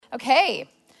Okay,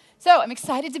 so I'm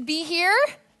excited to be here.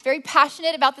 Very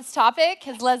passionate about this topic,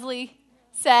 as Leslie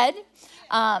said.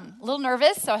 A little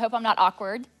nervous, so I hope I'm not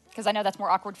awkward, because I know that's more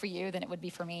awkward for you than it would be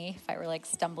for me if I were like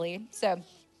stumbly. So,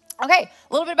 okay,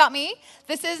 a little bit about me.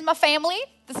 This is my family.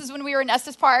 This is when we were in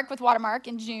Estes Park with Watermark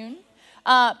in June.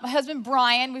 My husband,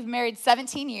 Brian, we've been married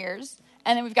 17 years,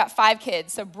 and then we've got 5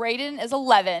 kids. So Braden is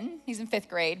 11. He's in 5th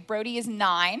grade. Brody is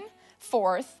 9,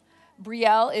 4th.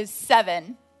 Brielle is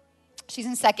 7. She's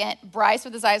in 2nd. Bryce,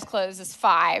 with his eyes closed, is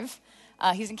 5.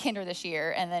 He's in kinder this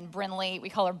year. And then Brinley, we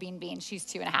call her Bean Bean. She's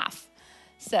 2.5.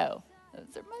 So those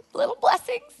are my little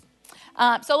blessings. So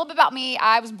a little bit about me.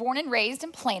 I was born and raised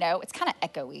in Plano. It's kind of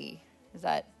echoey. Is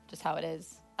that just how it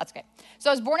is? That's okay. So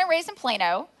I was born and raised in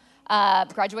Plano.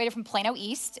 Graduated from Plano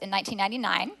East in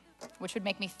 1999, which would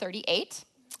make me 38.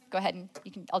 Go ahead and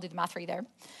I'll do the math for you there.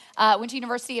 Went to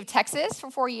University of Texas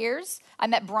for 4 years. I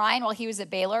met Brian while he was at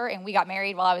Baylor, and we got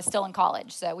married while I was still in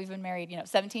college. So we've been married,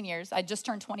 17 years. I just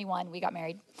turned 21. We got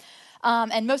married.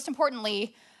 And most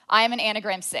importantly, I am an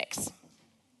Anagram 6.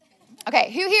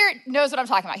 Okay, who here knows what I'm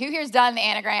talking about? Who here's done the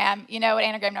anagram? You know what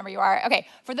anagram number you are? Okay,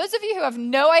 for those of you who have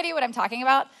no idea what I'm talking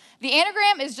about, the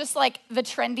anagram is just like the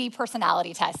trendy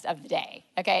personality test of the day,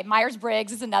 okay?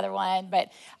 Myers-Briggs is another one,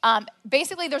 but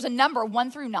basically there's a number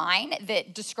 1 through 9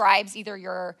 that describes either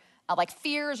your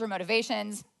fears or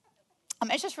motivations.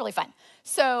 It's just really fun.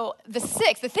 So the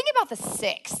thing about the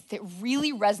 6 that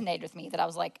really resonated with me that I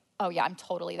was like, oh yeah, I'm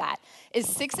totally that, is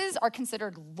 6s are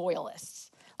considered loyalists.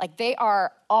 Like they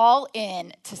are all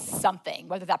in to something,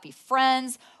 whether that be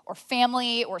friends or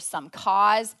family or some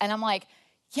cause. And I'm like,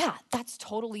 yeah, that's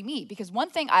totally me. Because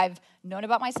one thing I've known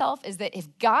about myself is that if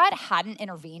God hadn't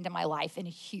intervened in my life in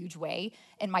a huge way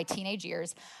in my teenage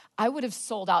years, I would have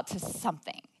sold out to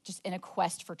something, just in a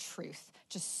quest for truth,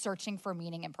 just searching for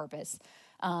meaning and purpose.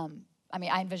 I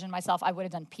envisioned myself, I would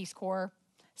have done Peace Corps,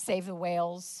 Save the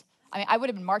Whales. I would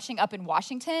have been marching up in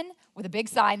Washington with a big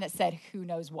sign that said, who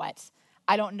knows what.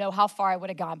 I don't know how far I would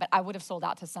have gone, but I would have sold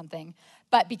out to something.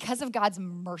 But because of God's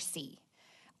mercy,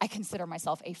 I consider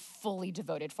myself a fully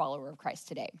devoted follower of Christ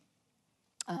today.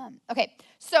 Okay,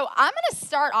 so I'm going to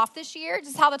start off this year. This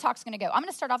is how the talk's going to go. I'm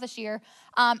going to start off this year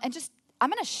I'm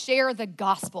going to share the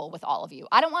gospel with all of you.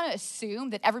 I don't want to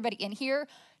assume that everybody in here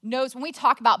knows when we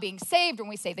talk about being saved, or when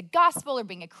we say the gospel or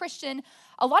being a Christian,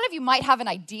 a lot of you might have an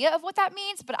idea of what that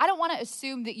means, but I don't want to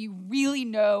assume that you really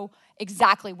know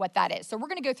exactly what that is. So we're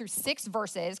going to go through 6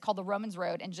 verses called the Romans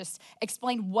Road and just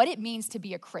explain what it means to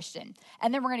be a Christian.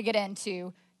 And then we're going to get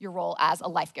into your role as a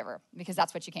life giver, because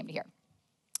that's what you came to hear.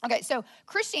 Okay, so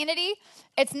Christianity,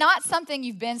 it's not something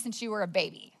you've been since you were a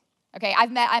baby. Okay, I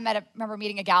remember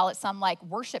meeting a gal at some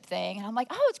worship thing, and I'm like,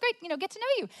 oh, it's great, get to know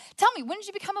you. Tell me, when did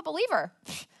you become a believer?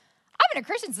 I've been a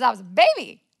Christian since I was a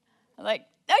baby. I'm like,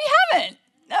 no, you haven't.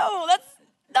 No, that's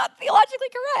not theologically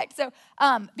correct. So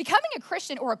becoming a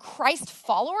Christian or a Christ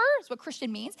follower, is what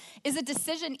Christian means, is a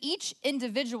decision each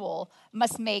individual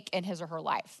must make in his or her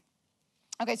life.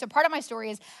 Okay, so part of my story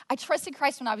is I trusted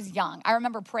Christ when I was young. I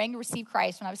remember praying to receive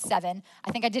Christ when I was 7.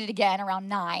 I think I did it again around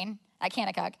 9 at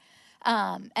Kanakuk.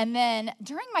 And then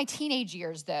during my teenage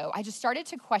years, though, I just started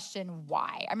to question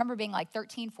why. I remember being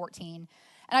 13, 14,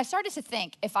 and I started to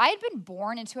think, if I had been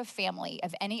born into a family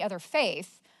of any other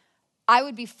faith, I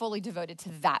would be fully devoted to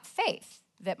that faith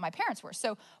that my parents were.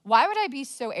 So why would I be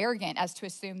so arrogant as to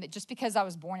assume that just because I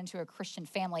was born into a Christian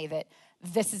family that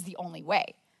this is the only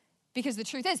way? Because the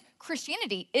truth is,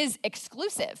 Christianity is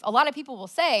exclusive. A lot of people will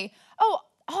say, oh,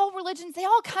 all religions, they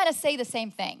all kind of say the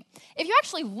same thing. If you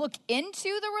actually look into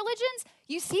the religions,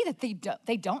 you see that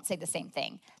they don't say the same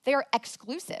thing. They are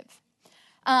exclusive.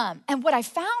 And what I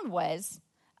found was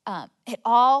it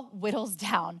all whittles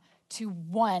down to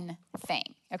one thing,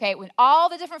 okay? When all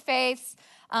the different faiths,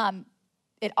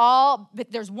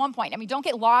 but there's one point. Don't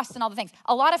get lost in all the things.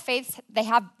 A lot of faiths, they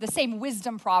have the same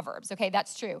wisdom proverbs, okay?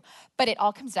 That's true. But it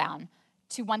all comes down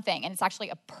to one thing, and it's actually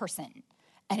a person,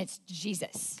 and it's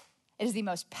Jesus. It is the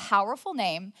most powerful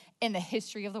name in the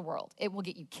history of the world. It will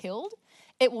get you killed.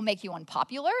 It will make you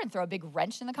unpopular and throw a big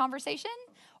wrench in the conversation,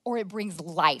 or it brings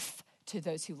life to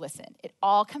those who listen. It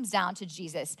all comes down to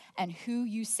Jesus and who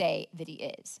you say that he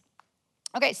is.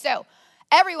 Okay, so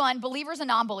everyone, believers and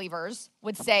non-believers,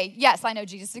 would say, yes, I know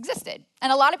Jesus existed.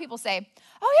 And a lot of people say,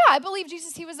 oh yeah, I believe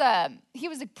Jesus, he was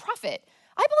a prophet.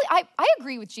 I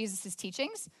agree with Jesus'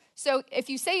 teachings. So if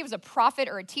you say he was a prophet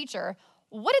or a teacher,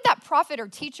 what did that prophet or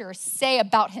teacher say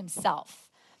about himself?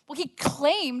 Well, he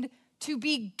claimed to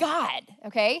be God,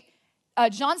 okay?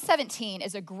 John 17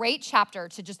 is a great chapter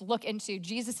to just look into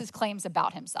Jesus' claims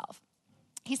about himself.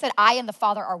 He said, I and the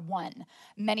Father are one,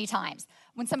 many times.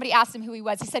 When somebody asked him who he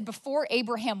was, he said, before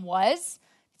Abraham was,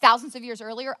 thousands of years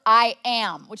earlier, I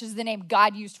am, which is the name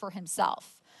God used for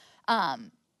himself.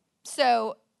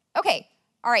 Okay,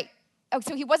 all right. Oh,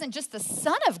 so he wasn't just the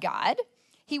Son of God.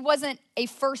 He wasn't a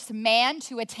first man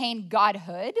to attain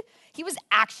godhood. He was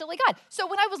actually God. So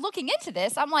when I was looking into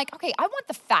this, I'm like, okay, I want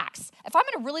the facts. If I'm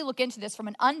going to really look into this from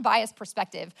an unbiased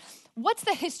perspective, what's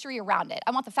the history around it?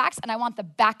 I want the facts, and I want the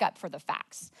backup for the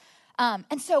facts.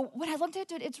 And so when I looked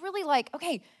into it, it's really like,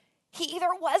 okay, he either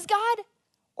was God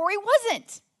or he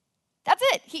wasn't. That's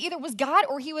it. He either was God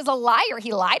or he was a liar.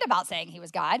 He lied about saying he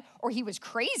was God, or he was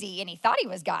crazy and he thought he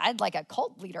was God, like a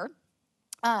cult leader.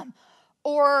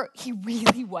 Or he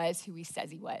really was who he says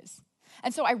he was.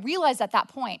 And so I realized at that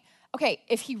point, okay,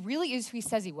 if he really is who he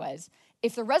says he was,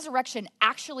 if the resurrection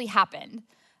actually happened,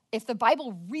 if the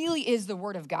Bible really is the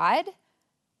word of God,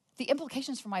 the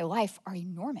implications for my life are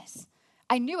enormous.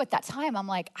 I knew at that time,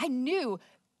 I knew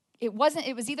it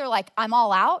was either like I'm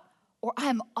all out or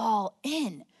I'm all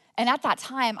in. And at that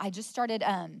time, I just started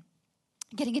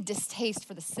getting a distaste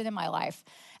for the sin in my life.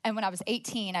 And when I was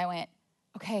 18, I went,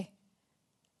 okay,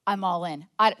 I'm all in.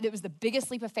 It was the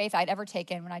biggest leap of faith I'd ever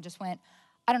taken when I just went,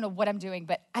 I don't know what I'm doing,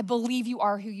 but I believe you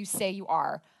are who you say you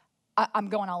are. I'm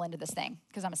going all into this thing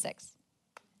because I'm a 6.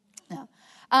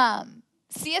 Yeah.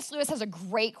 C.S. Lewis has a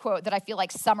great quote that I feel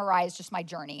like summarized just my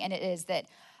journey, and it is that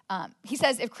he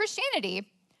says, if Christianity,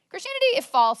 if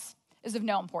false, is of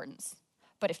no importance,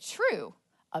 but if true,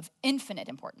 of infinite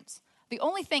importance. The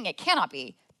only thing it cannot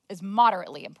be is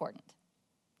moderately important,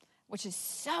 which is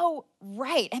so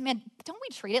right. And man, don't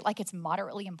we treat it like it's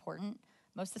moderately important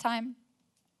most of the time?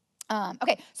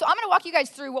 Okay, so I'm going to walk you guys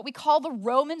through what we call the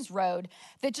Romans road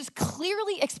that just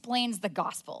clearly explains the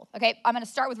gospel. Okay, I'm going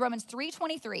to start with Romans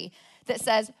 3:23 that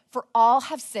says, for all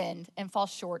have sinned and fall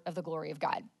short of the glory of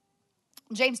God.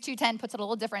 James 2:10 puts it a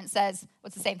little different, says,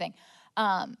 what's the same thing?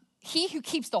 He who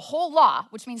keeps the whole law,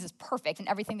 which means is perfect in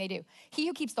everything they do, he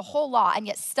who keeps the whole law and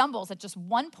yet stumbles at just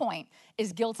one point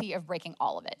is guilty of breaking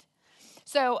all of it.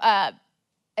 So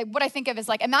what I think of is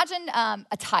like, imagine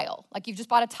a tile. Like you've just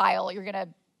bought a tile, you're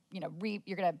gonna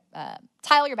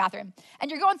tile your bathroom, and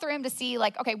you're going through them to see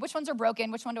like, okay, which ones are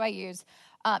broken, which one do I use?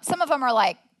 Some of them are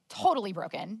like totally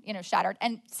broken, shattered,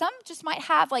 and some just might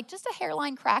have like just a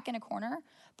hairline crack in a corner,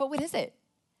 but what is it?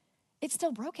 It's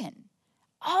still broken.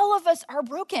 All of us are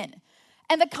broken,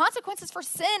 and the consequences for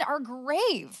sin are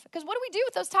grave, because what do we do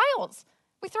with those tiles?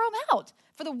 We throw them out.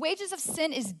 For the wages of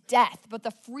sin is death, but the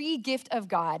free gift of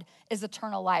God is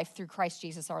eternal life through Christ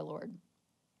Jesus our Lord.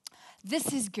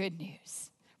 This is good news.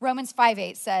 Romans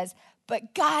 5:8 says,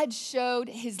 but God showed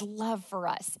his love for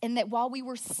us in that while we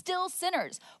were still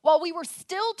sinners, while we were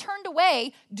still turned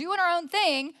away, doing our own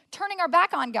thing, turning our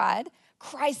back on God,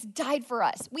 Christ died for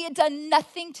us. We had done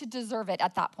nothing to deserve it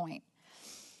at that point.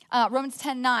 Romans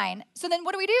 10:9. So then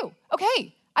what do we do?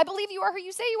 Okay, I believe you are who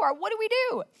you say you are. What do we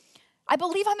do? I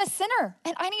believe I'm a sinner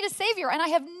and I need a savior, and I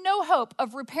have no hope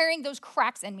of repairing those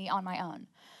cracks in me on my own.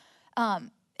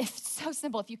 It's so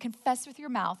simple. If you confess with your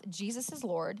mouth Jesus is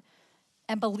Lord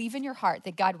and believe in your heart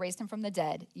that God raised him from the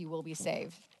dead, you will be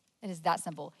saved. It is that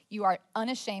simple. You are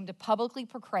unashamed to publicly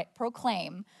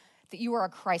proclaim that you are a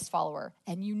Christ follower,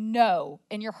 and you know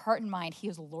in your heart and mind he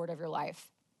is Lord of your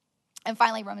life. And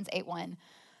finally, Romans 8:1.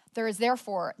 There is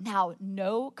therefore now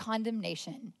no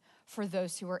condemnation for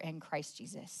those who are in Christ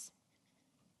Jesus.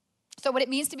 So what it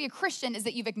means to be a Christian is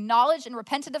that you've acknowledged and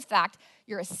repented of the fact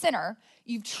you're a sinner.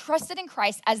 You've trusted in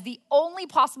Christ as the only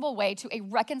possible way to a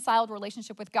reconciled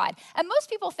relationship with God. And most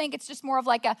people think it's just more of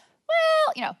like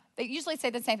they usually say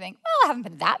the same thing. Well, I haven't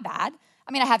been that bad.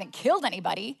 I mean, I haven't killed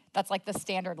anybody. That's like the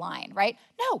standard line, right?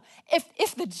 No,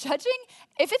 if the judging,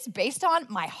 if it's based on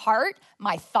my heart,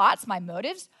 my thoughts, my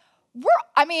motives,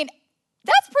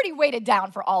 that's pretty weighted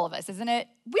down for all of us, isn't it?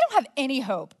 We don't have any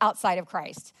hope outside of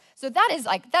Christ. So that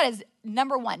is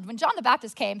number one. When John the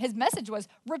Baptist came, his message was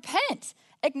repent,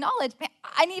 acknowledge, man,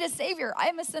 I need a savior. I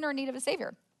am a sinner in need of a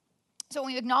savior. So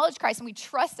when we acknowledge Christ and we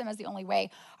trust him as the only way,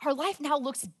 our life now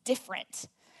looks different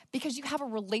because you have a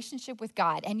relationship with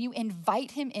God and you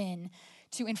invite him in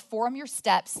to inform your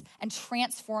steps and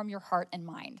transform your heart and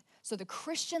mind. So the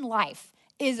Christian life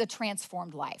is a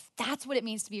transformed life. That's what it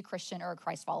means to be a Christian or a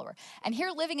Christ follower. And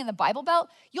here living in the Bible Belt,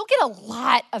 you'll get a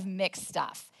lot of mixed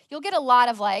stuff. You'll get a lot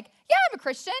of like, yeah, I'm a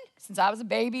Christian since I was a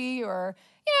baby, or,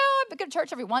 I go to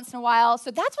church every once in a while. So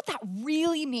that's what that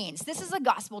really means. This is the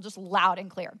gospel just loud and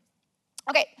clear.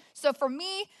 Okay, so for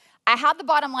me, I have the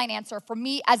bottom line answer for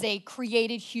me as a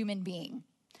created human being.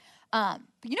 But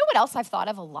you know what else I've thought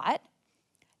of a lot?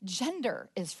 Gender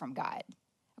is from God.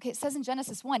 Okay, it says in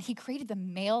Genesis 1, he created the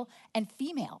male and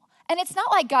female. And it's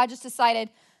not like God just decided, I'm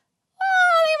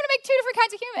going to make 2 different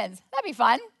kinds of humans. That'd be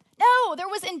fun. No, there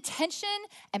was intention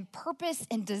and purpose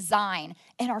and design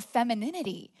in our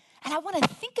femininity. And I want to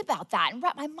think about that and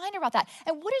wrap my mind around that.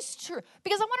 And what is true?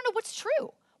 Because I want to know what's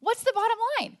true. What's the bottom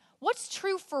line? What's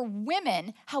true for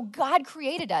women, how God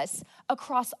created us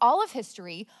across all of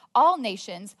history, all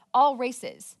nations, all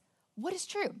races? What is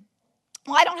true?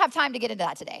 Well, I don't have time to get into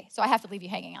that today, so I have to leave you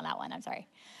hanging on that one. I'm sorry.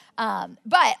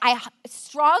 But I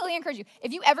strongly encourage you,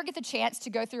 if you ever get the chance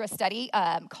to go through a study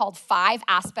called 5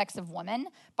 Aspects of Women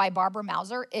by Barbara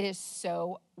Mauser, it is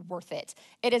so worth it.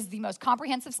 It is the most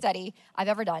comprehensive study I've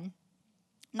ever done.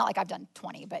 Not like I've done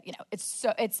 20, but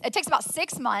it takes about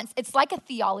 6 months. It's like a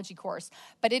theology course,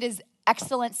 but it is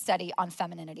excellent study on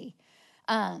femininity.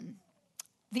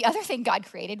 The other thing God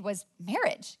created was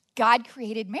marriage. God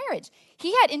created marriage.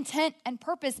 He had intent and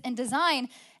purpose and design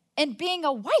in being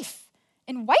a wife,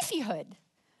 in wifeyhood,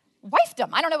 wifedom.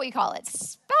 I don't know what you call it,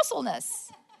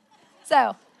 spousalness.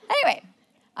 So anyway,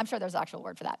 I'm sure there's an actual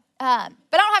word for that. But I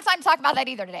don't have time to talk about that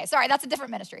either today. Sorry, that's a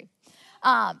different ministry.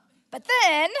 But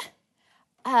then...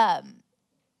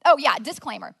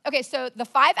 disclaimer. Okay, so the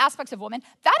 5 aspects of woman,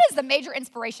 that is the major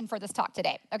inspiration for this talk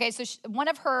today. Okay, so one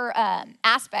of her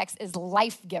aspects is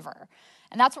Lifegiver,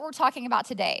 and that's what we're talking about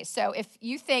today. So if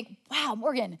you think, wow,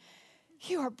 Morgan,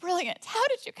 you are brilliant. How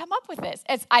did you come up with this?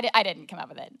 I didn't come up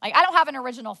with it. Like, I don't have an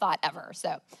original thought ever.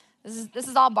 So this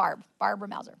is all Barbara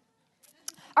Mauser.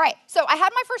 All right, so I had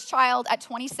my first child at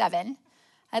 27.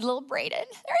 I had little Brayden.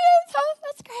 There he is. Oh,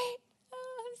 that's great.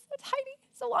 Oh, so tiny,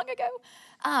 so long ago.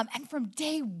 And from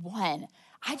day one,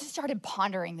 I just started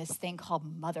pondering this thing called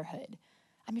motherhood.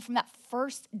 I mean, from that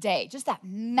first day, just that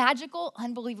magical,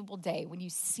 unbelievable day when you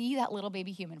see that little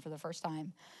baby human for the first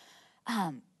time,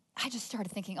 I just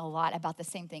started thinking a lot about the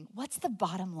same thing. What's the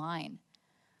bottom line?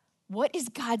 What is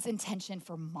God's intention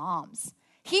for moms?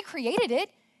 He created it.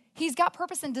 He's got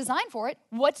purpose and design for it.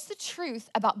 What's the truth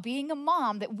about being a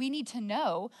mom that we need to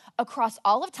know across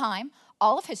all of time,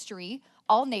 all of history,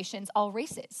 all nations, all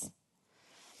races?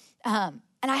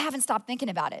 And I haven't stopped thinking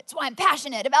about it. That's why I'm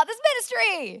passionate about this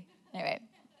ministry. Anyway,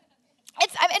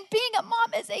 and being a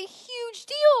mom is a huge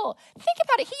deal. Think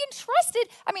about it. He entrusted,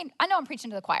 I know I'm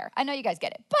preaching to the choir. I know you guys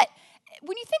get it. But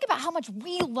when you think about how much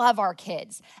we love our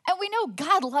kids, and we know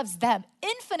God loves them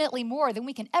infinitely more than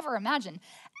we can ever imagine,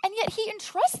 and yet he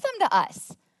entrusts them to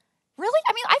us. Really?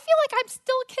 I feel like I'm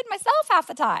still a kid myself half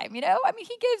the time, he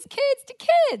gives kids to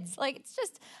kids. Like, it's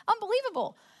just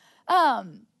unbelievable.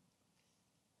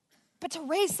 But to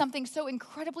raise something so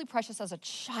incredibly precious as a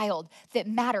child that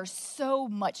matters so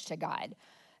much to God.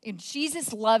 And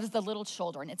Jesus loves the little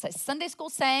children. It's a Sunday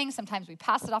school saying. Sometimes we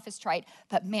pass it off as trite.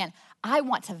 But man, I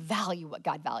want to value what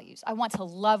God values. I want to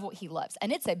love what he loves.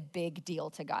 And it's a big deal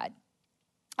to God.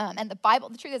 And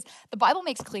the truth is, the Bible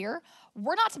makes clear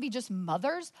we're not to be just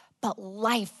mothers, but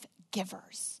life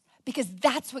givers. Because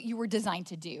that's what you were designed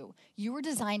to do. You were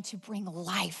designed to bring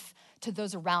life to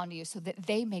those around you so that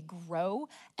they may grow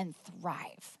and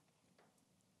thrive.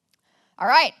 All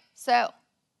right, so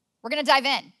we're going to dive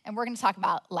in, and we're going to talk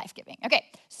about life-giving. Okay,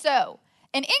 so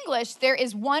in English, there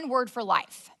is one word for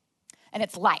life, and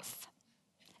it's life.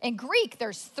 In Greek,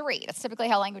 there's 3. That's typically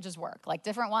how languages work. Like,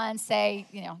 different ones say,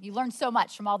 you learn so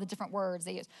much from all the different words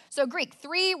they use. So Greek,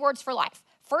 3 words for life.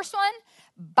 First one,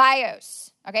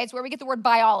 bios. Okay, it's where we get the word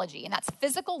biology, and that's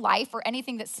physical life or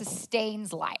anything that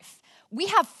sustains life. We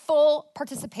have full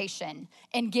participation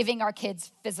in giving our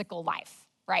kids physical life,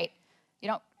 right? We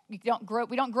don't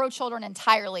grow children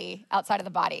entirely outside of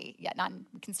the body yet.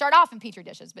 We can start off in petri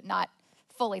dishes, but not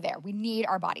fully there. We need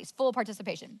our bodies, full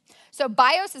participation. So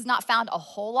bios is not found a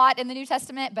whole lot in the New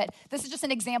Testament, but this is just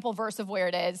an example verse of where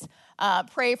it is.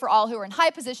 Pray for all who are in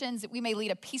high positions that we may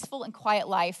lead a peaceful and quiet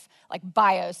life, like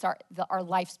bios, our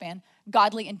lifespan,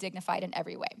 godly and dignified in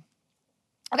every way.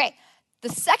 Okay, the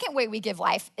second way we give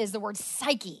life is the word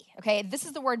psyche, okay? This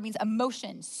is the word means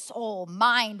emotion, soul,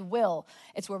 mind, will.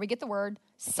 It's where we get the word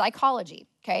psychology,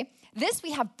 okay? This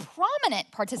we have prominent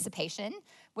participation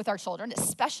with our children,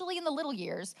 especially in the little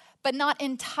years, but not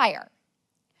entire.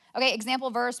 Okay, example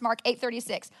verse, Mark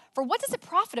 8:36. For what does it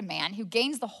profit a man who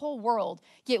gains the whole world,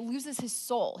 yet loses his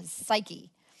soul, his psyche?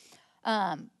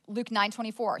 Luke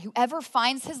 9:24. Whoever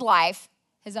finds his life,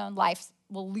 his own life,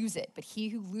 will lose it, but he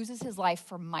who loses his life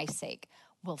for my sake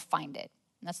will find it.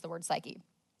 And that's the word psyche.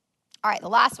 All right, the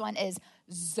last one is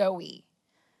Zoe.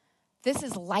 This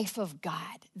is life of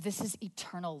God. This is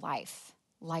eternal life,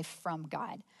 life from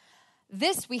God.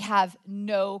 This we have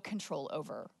no control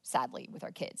over, sadly, with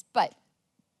our kids, but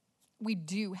we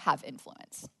do have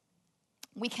influence.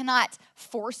 We cannot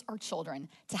force our children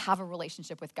to have a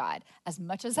relationship with God. As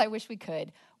much as I wish we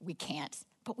could, we can't,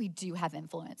 but we do have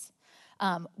influence.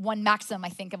 One maxim I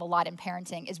think of a lot in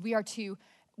parenting is we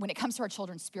when it comes to our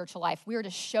children's spiritual life. We are to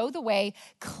show the way,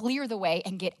 clear the way,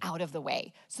 and get out of the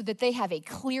way so that they have a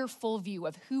clear, full view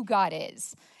of who God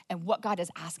is and what God is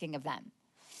asking of them.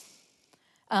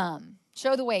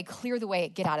 Show the way, clear the way,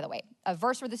 get out of the way. A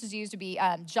verse where this is used would be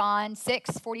John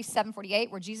 6, 47,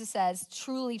 48, where Jesus says,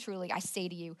 truly, truly, I say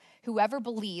to you, whoever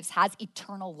believes has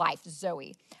eternal life,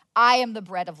 Zoe. I am the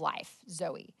bread of life,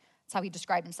 Zoe. That's how he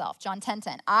described himself. John 10,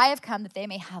 10, I have come that they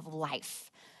may have life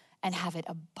and have it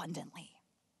abundantly.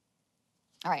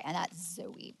 All right, and that's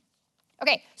Zoe.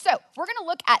 Okay, so we're going to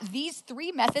look at these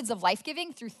 3 methods of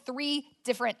life-giving through 3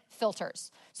 different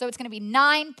filters. So it's going to be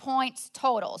 9 points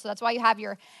total. So that's why you have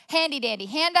your handy-dandy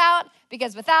handout,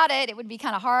 because without it, it would be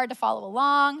kind of hard to follow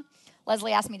along.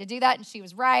 Leslie asked me to do that, and she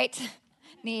was right.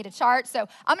 Need a chart. So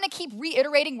I'm going to keep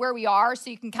reiterating where we are so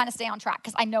you can kind of stay on track,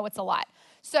 because I know it's a lot.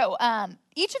 So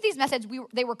each of these methods,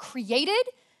 they were created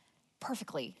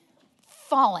perfectly.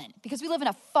 Fallen, because we live in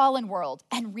a fallen world,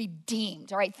 and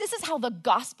redeemed, all right? This is how the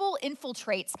gospel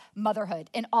infiltrates motherhood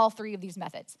in all 3 of these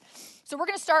methods. So we're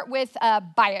going to start with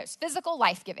bios, physical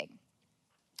life-giving.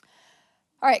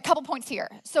 All right, a couple points here.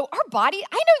 So our body,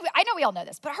 I know we all know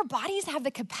this, but our bodies have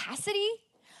the capacity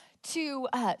to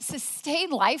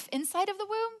sustain life inside of the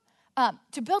womb,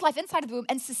 to build life inside of the womb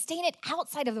and sustain it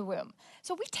outside of the womb.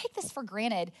 So we take this for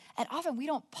granted, and often we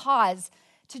don't pause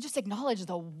to just acknowledge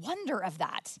the wonder of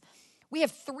that. We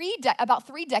have about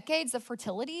 3 decades of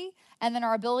fertility, and then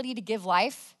our ability to give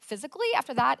life physically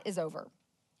after that is over.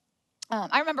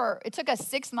 I remember it took us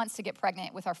 6 months to get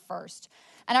pregnant with our first.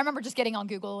 And I remember just getting on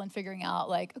Google and figuring out,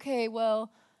 like, okay,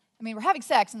 well, I mean, we're having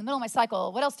sex in the middle of my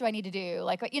cycle. What else do I need to do?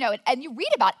 Like, you know, and you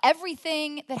read about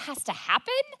everything that has to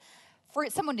happen for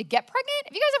someone to get pregnant.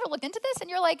 Have you guys ever looked into this? And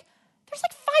you're like, there's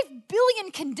like 5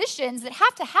 billion conditions that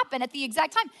have to happen at the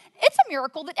exact time. It's a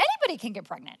miracle that anybody can get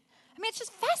pregnant. I mean, it's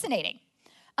just fascinating.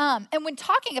 And when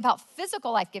talking about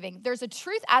physical life-giving, there's a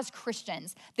truth as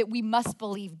Christians that we must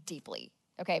believe deeply,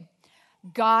 okay?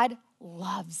 God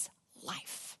loves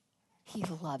life. He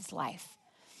loves life.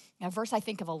 Now, a verse I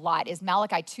think of a lot is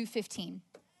Malachi 2:15.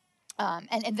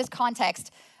 And in this context,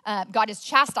 God is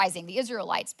chastising the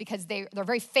Israelites because they're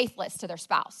very faithless to their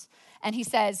spouse. And he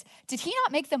says, did he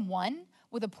not make them one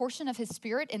with a portion of his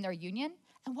spirit in their union?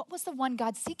 And what was the one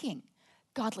God seeking?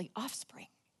 Godly offspring.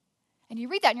 And you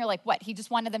read that and you're like, what? He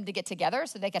just wanted them to get together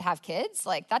so they could have kids?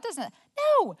 Like, that doesn't,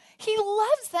 no. He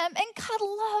loves them, and God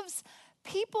loves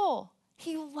people.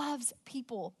 He loves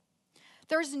people.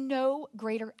 There's no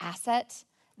greater asset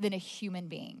than a human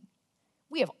being.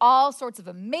 We have all sorts of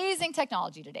amazing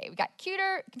technology today. We got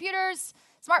computers,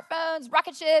 smartphones,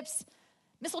 rocket ships,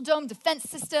 missile dome defense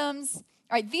systems.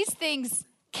 All right, these things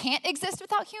can't exist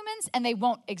without humans, and they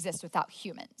won't exist without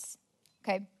humans,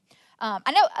 okay?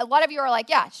 I know a lot of you are like,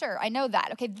 yeah, sure, I know that.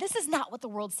 Okay, this is not what the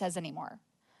world says anymore,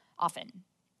 often.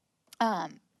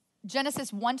 Genesis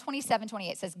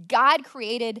 1:27-28 says, God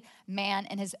created man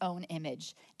in his own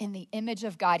image. In the image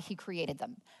of God, he created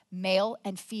them. Male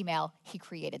and female, he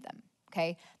created them,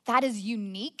 okay? That is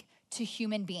unique to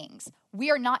human beings. We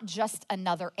are not just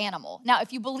another animal. Now,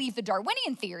 if you believe the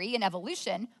Darwinian theory in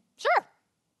evolution, sure,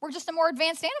 we're just a more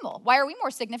advanced animal. Why are we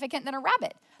more significant than a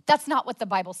rabbit? That's not what the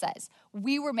Bible says.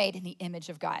 We were made in the image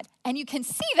of God. And you can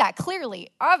see that clearly,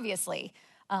 obviously,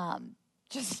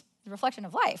 just the reflection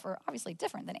of life. We're obviously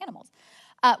different than animals.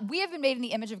 We have been made in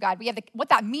the image of God. What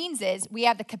that means is we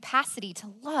have the capacity to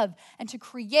love and to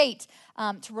create,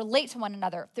 to relate to one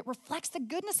another that reflects the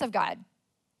goodness of God.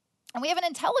 And we have an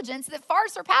intelligence that far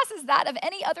surpasses that of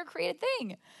any other created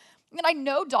thing. And I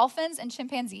know dolphins and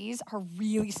chimpanzees are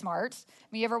really smart. I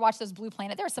mean, you ever watch those Blue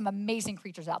Planet? There are some amazing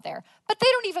creatures out there, but they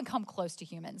don't even come close to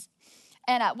humans.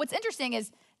 And what's interesting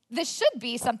is this should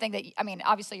be something that, I mean,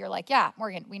 obviously you're like, yeah,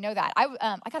 Morgan, we know that.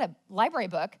 I got a library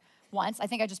book once. I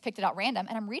think I just picked it out random,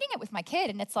 and I'm reading it with my kid,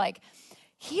 and it's like,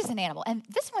 he's an animal, and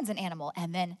this one's an animal.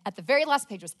 And then at the very last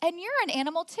page was, and you're an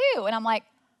animal too. And I'm like,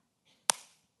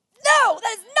 no,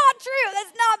 that is not true.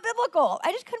 That's not biblical.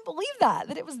 I just couldn't believe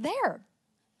that it was there.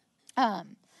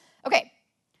 Okay,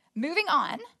 moving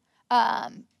on.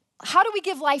 How do we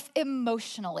give life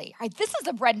emotionally? All right, this is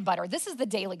the bread and butter. This is the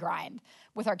daily grind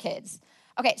with our kids.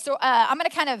 Okay, so I'm going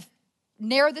to kind of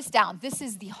narrow this down. This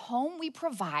is the home we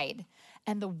provide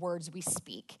and the words we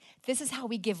speak. This is how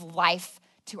we give life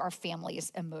to our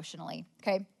families emotionally,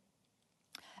 okay?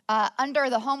 Under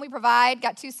the home we provide,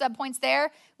 got 2 subpoints there.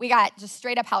 We got just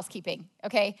straight up housekeeping,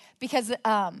 okay? Because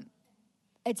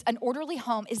it's an orderly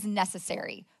home is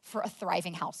necessary for a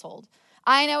thriving household.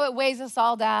 I know it weighs us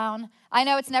all down. I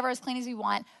know it's never as clean as we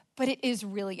want, but it is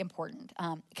really important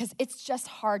because it's just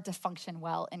hard to function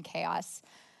well in chaos.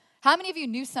 How many of you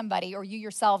knew somebody or you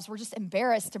yourselves were just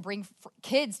embarrassed to bring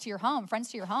kids to your home, friends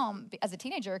to your home as a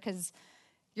teenager because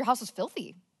your house was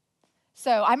filthy? So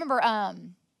I remember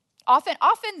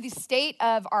often the state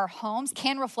of our homes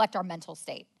can reflect our mental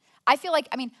state. I feel like,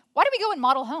 why do we go in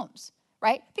model homes,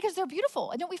 right? Because they're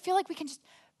beautiful. And don't we feel like we can just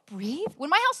breathe?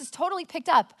 When my house is totally picked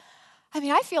up,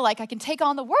 I feel like I can take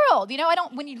on the world.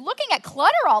 When you're looking at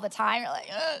clutter all the time, you're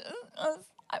like,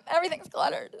 everything's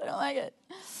cluttered. I don't like it.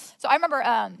 So I remember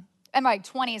in my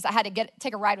 20s, I had to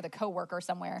take a ride with a coworker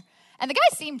somewhere. And the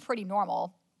guy seemed pretty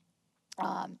normal,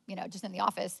 just in the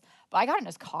office. But I got in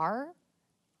his car,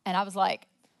 and I was like,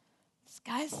 this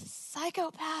guy's a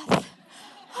psychopath.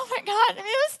 Oh my God, it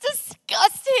was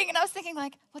disgusting. And I was thinking,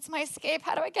 like, what's my escape?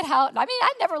 How do I get out?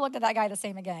 I never looked at that guy the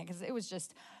same again because it was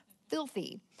just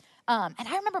filthy. And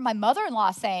I remember my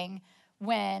mother-in-law saying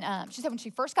she said when she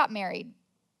first got married,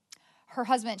 her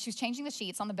husband, she was changing the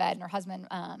sheets on the bed, and her husband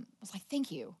was like,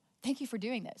 thank you for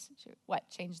doing this. She, what,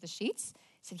 change the sheets?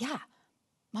 He said, yeah,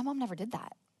 my mom never did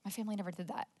that. My family never did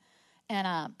that. And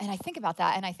I think about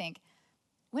that, and I think,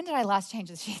 when did I last change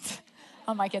the sheets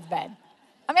on my kid's bed?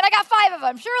 I got 5 of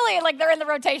them. Surely, they're in the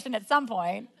rotation at some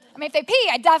point. If they pee,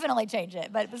 I definitely change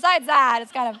it. But besides that,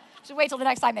 it's kind of, should wait till the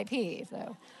next time they pee.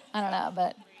 So, I don't know,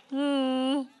 but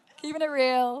keeping it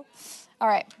real. All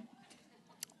right.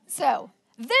 So,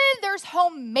 then there's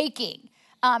homemaking.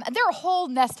 And there are whole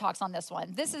nest talks on this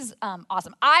one. This is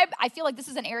awesome. I feel like this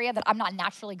is an area that I'm not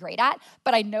naturally great at,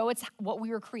 but I know it's what we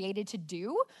were created to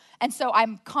do. And so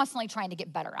I'm constantly trying to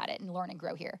get better at it and learn and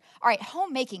grow here. All right,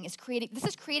 homemaking is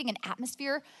creating an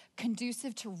atmosphere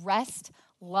conducive to rest,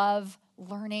 love,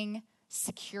 learning,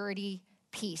 security,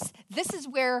 peace. This is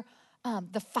where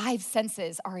the 5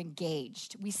 senses are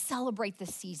engaged. We celebrate the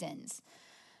seasons.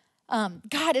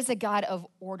 God is a God of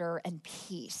order and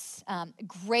peace.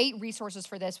 Great resources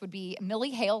for this would be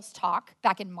Millie Hale's talk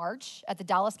back in March at the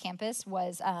Dallas campus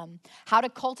was how to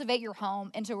cultivate your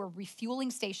home into a refueling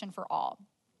station for all.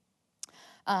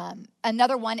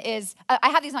 Another one is, I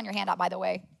have these on your handout, by the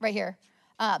way, right here.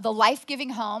 The Life-Giving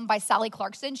Home by Sally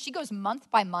Clarkson. She goes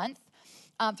month by month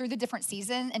through the different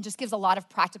seasons and just gives a lot of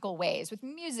practical ways with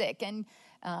music and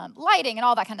lighting and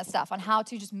all that kind of stuff on how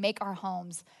to just make our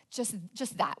homes just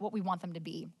that, what we want them to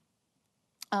be.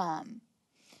 How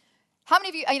many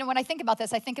of you, when I think about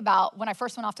this, I think about when I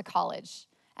first went off to college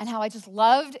and how I just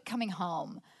loved coming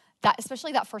home,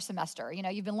 especially that first semester.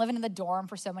 You've been living in the dorm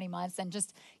for so many months and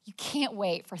just, you can't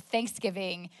wait for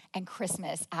Thanksgiving and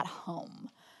Christmas at home.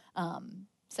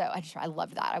 So I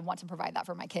love that. I want to provide that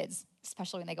for my kids,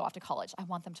 especially when they go off to college. I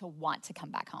want them to want to come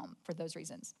back home for those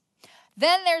reasons.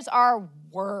 Then there's our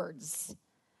words.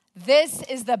 This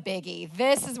is the biggie.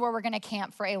 This is where we're going to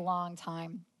camp for a long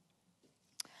time.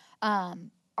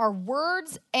 Our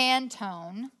words and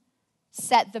tone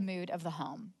set the mood of the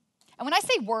home. And when I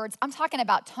say words, I'm talking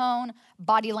about tone,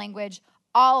 body language,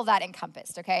 all of that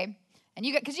encompassed, okay? And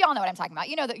because you all know what I'm talking about.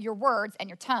 You know that your words and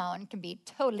your tone can be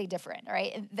totally different, all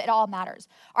right? It all matters.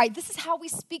 All right, this is how we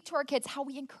speak to our kids, how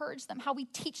we encourage them, how we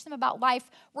teach them about life,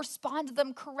 respond to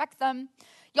them, correct them.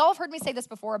 Y'all have heard me say this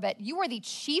before, but you are the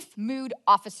chief mood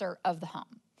officer of the home.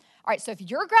 All right, so if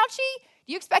you're grouchy,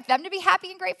 do you expect them to be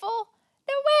happy and grateful?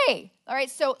 No way. All right,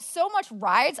 so much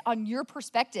rides on your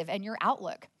perspective and your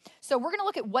outlook. So we're going to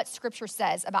look at what Scripture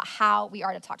says about how we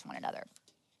are to talk to one another.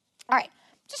 All right,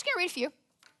 just going to read a few.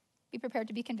 Be prepared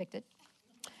to be convicted.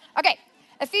 Okay,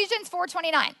 Ephesians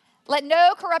 4:29. Let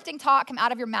no corrupting talk come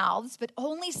out of your mouths, but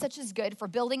only such as good for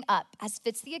building up as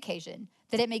fits the occasion,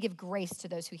 that it may give grace to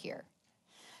those who hear.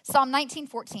 Psalm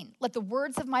 19:14. Let the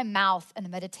words of my mouth and the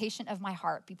meditation of my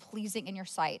heart be pleasing in your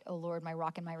sight, O Lord, my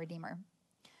rock and my redeemer.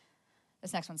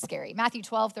 This next one's scary. Matthew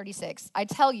 12:36. I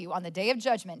tell you, on the day of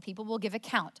judgment, people will give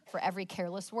account for every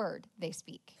careless word they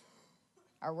speak.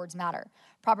 Our words matter.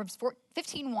 Proverbs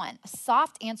 15:1. A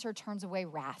soft answer turns away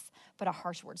wrath, but a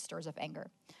harsh word stirs up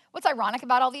anger. What's ironic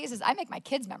about all these is I make my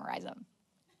kids memorize them.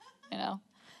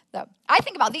 So I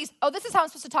think about these. Oh, this is how I'm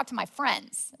supposed to talk to my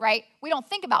friends, right? We don't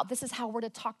think about this is how we're to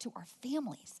talk to our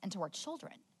families and to our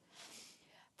children.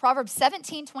 Proverbs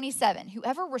 17:27.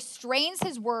 Whoever restrains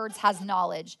his words has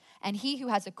knowledge, and he who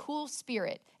has a cool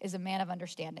spirit is a man of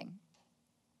understanding,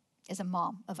 is a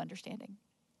mom of understanding.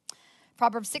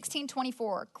 Proverbs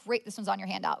 16:24, this one's on your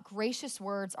handout. Gracious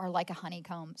words are like a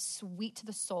honeycomb, sweet to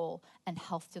the soul and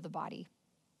health to the body.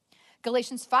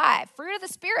 Galatians 5, fruit of the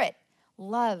Spirit,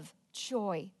 love,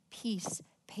 joy, peace,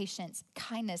 patience,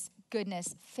 kindness,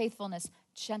 goodness, faithfulness,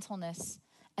 gentleness,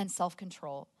 and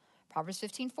self-control. Proverbs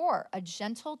 15:4, a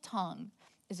gentle tongue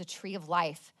is a tree of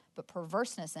life, but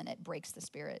perverseness in it breaks the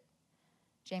spirit.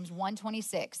 James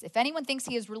 1:26. If anyone thinks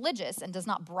he is religious and does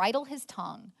not bridle his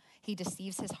tongue, he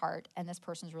deceives his heart, and this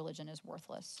person's religion is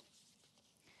worthless.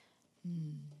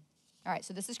 All right,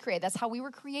 so this is created. That's how we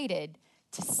were created,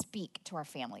 to speak to our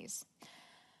families.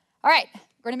 All right,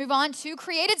 we're going to move on to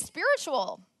created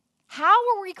spiritual. How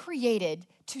were we created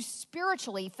to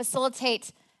spiritually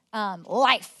facilitate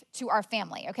life to our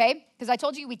family, okay? Because I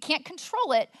told you we can't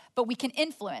control it, but we can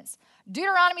influence.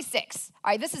 Deuteronomy 6.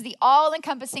 All right, this is the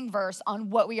all-encompassing verse on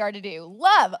what we are to do.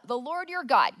 Love the Lord your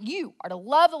God. You are to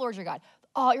love the Lord your God,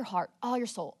 all your heart, all your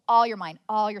soul, all your mind,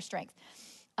 all your strength.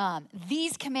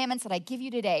 These commandments that I give you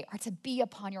today are to be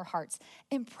upon your hearts.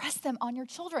 Impress them on your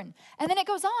children. And then it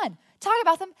goes on. Talk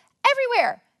about them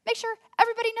everywhere. Make sure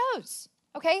everybody knows,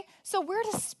 okay? So we're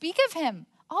to speak of him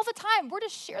all the time. We're to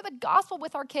share the gospel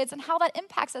with our kids and how that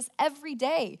impacts us every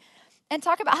day. And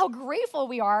talk about how grateful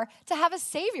we are to have a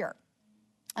Savior.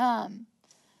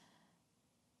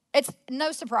 It's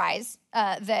no surprise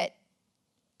that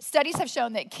studies have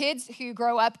shown that kids who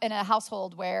grow up in a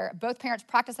household where both parents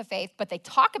practice the faith, but they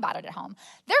talk about it at home,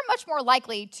 they're much more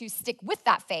likely to stick with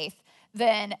that faith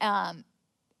than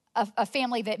a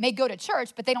family that may go to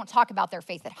church, but they don't talk about their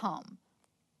faith at home.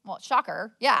 Well,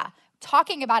 shocker, yeah.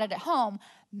 Talking about it at home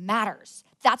matters.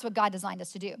 That's what God designed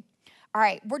us to do. All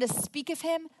right, we're to speak of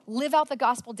him, live out the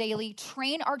gospel daily,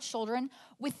 train our children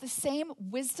with the same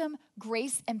wisdom,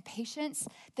 grace, and patience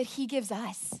that he gives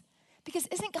us. Because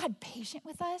isn't God patient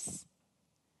with us?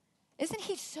 Isn't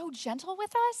he so gentle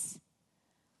with us?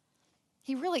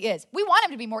 He really is. We want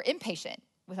him to be more impatient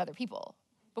with other people,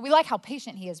 but we like how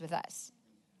patient he is with us.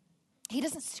 He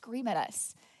doesn't scream at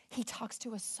us. He talks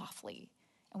to us softly,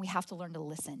 and we have to learn to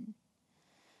listen.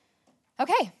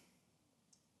 Okay,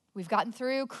 we've gotten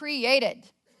through created.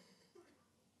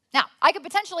 Now, I could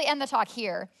potentially end the talk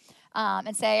here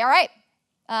and say, all right,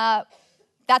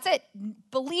 that's it.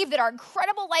 Believe that our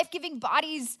incredible life-giving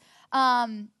bodies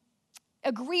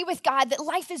agree with God, that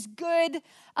life is good.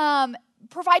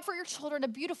 Provide for your children a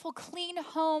beautiful, clean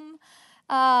home.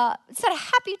 Set a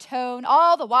happy tone,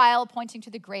 all the while pointing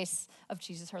to the grace of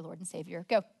Jesus, our Lord and Savior.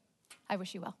 Go. I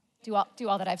wish you well. Do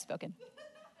all that I've spoken.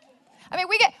 I mean,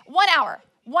 we get 1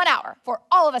 hour for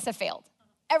all of us have failed.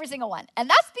 Every single one. And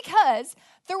that's because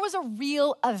there was a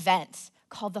real event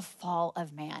called the fall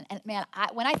of man. And man,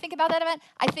 when I think about that event,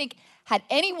 I think had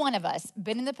any one of us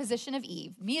been in the position of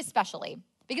Eve, me especially,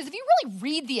 because if you really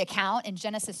read the account in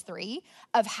Genesis 3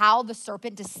 of how the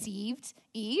serpent deceived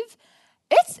Eve,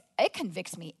 it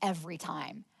convicts me every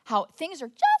time how things are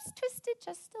just twisted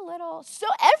just a little. So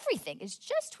everything is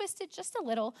just twisted just a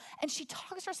little, and she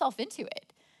talks herself into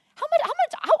it.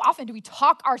 How often do we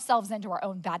talk ourselves into our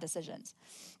own bad decisions?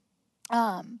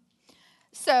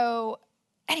 So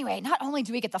anyway, not only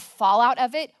do we get the fallout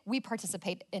of it, we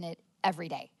participate in it every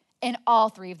day in all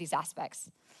three of these aspects.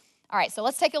 All right, so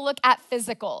let's take a look at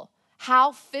physical.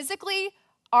 How physically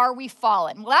are we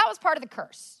fallen? Well, that was part of the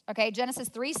curse, okay? Genesis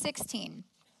 3:16.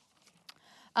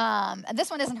 And this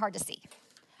one isn't hard to see.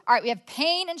 All right, we have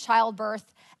pain in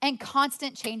childbirth and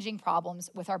constant changing problems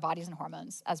with our bodies and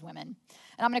hormones as women.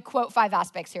 And I'm going to quote 5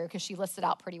 aspects here because she lists it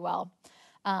out pretty well.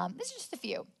 This is just a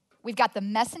few. We've got the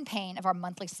mess and pain of our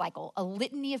monthly cycle, a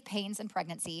litany of pains in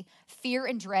pregnancy, fear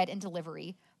and dread in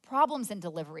delivery, problems in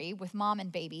delivery with mom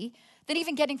and baby. Then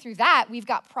even getting through that, we've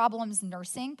got problems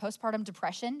nursing, postpartum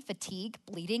depression, fatigue,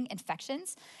 bleeding,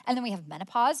 infections. And then we have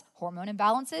menopause, hormone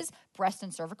imbalances, breast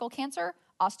and cervical cancer,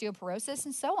 osteoporosis,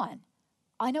 and so on.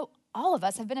 I know all of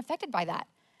us have been affected by that.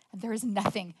 And there is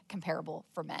nothing comparable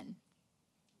for men.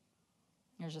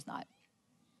 There's just not.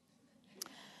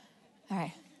 All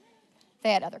right.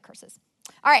 They had other curses.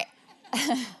 All right.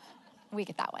 We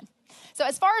get that one. So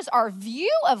as far as our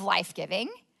view of life-giving,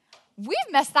 we've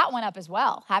messed that one up as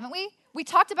well, haven't we? We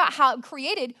talked about how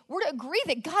created, we're to agree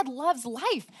that God loves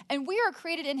life and we are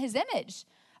created in his image.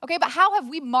 Okay, but how have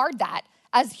we marred that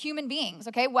as human beings?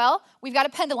 Okay, well, we've got a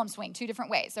pendulum swing 2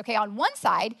 different ways. Okay, on one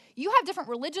side, you have different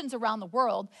religions around the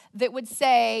world that would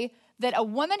say that a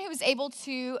woman who is able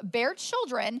to bear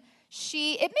children,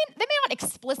 they may not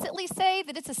explicitly say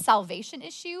that it's a salvation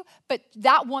issue, but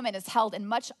that woman is held in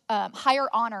much higher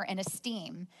honor and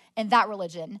esteem in that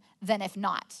religion than if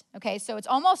not. Okay, so it's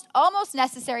almost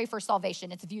necessary for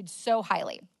salvation. It's viewed so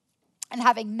highly, and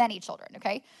having many children.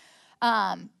 Okay,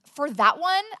 for that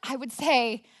one, I would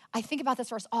say I think about this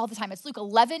verse all the time. It's Luke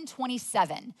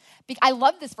 11:27. I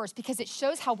love this verse because it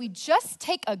shows how we just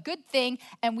take a good thing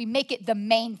and we make it the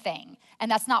main thing, and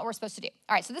that's not what we're supposed to do.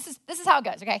 All right, so this is how it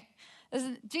goes. Okay.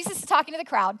 Jesus is talking to the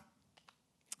crowd,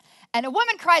 And a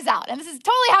woman cries out, and this is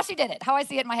totally how she did it, how I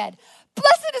see it in my head.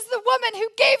 Blessed is the woman who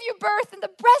gave you birth and the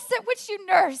breasts at which you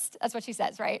nursed. That's what she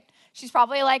says, right? She's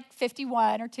probably like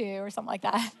 51 or 2 or something like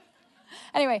that.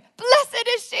 Anyway, blessed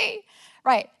is she,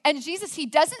 right? And Jesus, he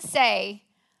doesn't say,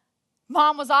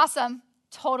 Mom was awesome.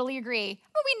 Totally agree.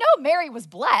 Well, we know Mary was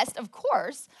blessed, of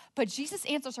course, but Jesus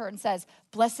answers her and says,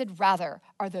 blessed rather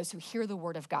are those who hear the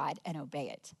word of God and obey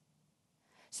it.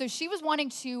 So she was wanting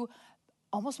to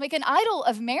almost make an idol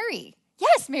of Mary.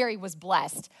 Yes, Mary was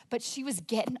blessed, but she was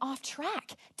getting off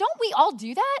track. Don't we all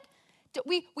do that?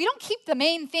 We don't keep the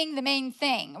main thing.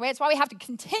 Right? It's why we have to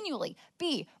continually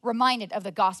be reminded of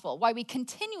the gospel, why we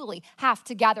continually have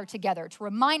to gather together to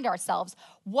remind ourselves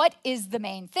what is the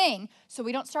main thing so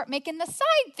we don't start making the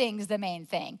side things the main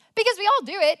thing. Because we all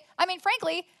do it. I mean,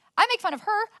 frankly, I make fun of her.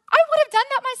 I would have done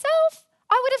that myself.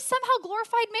 I would have somehow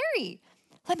glorified Mary.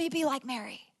 Let me be like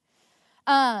Mary.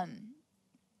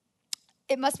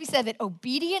 It must be said that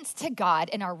obedience to God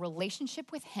and our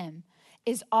relationship with him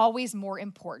is always more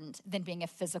important than being a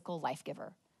physical life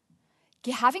giver.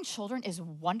 Having children is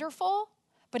wonderful,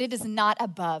 but it is not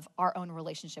above our own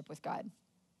relationship with God.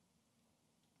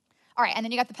 All right, and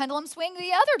then you got the pendulum swing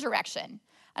the other direction.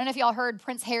 I don't know if y'all heard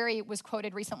Prince Harry was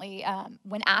quoted recently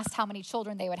when asked how many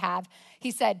children they would have. He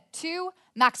said 2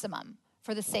 maximum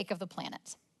for the sake of the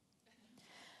planet.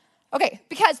 Okay,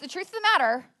 because the truth of the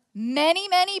matter,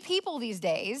 many people these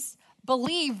days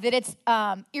believe that it's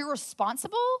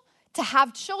irresponsible to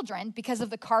have children because of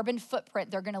the carbon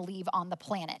footprint they're going to leave on the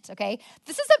planet, okay?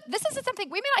 This is something,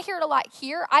 we may not hear it a lot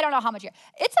here. I don't know how much here.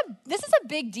 This is a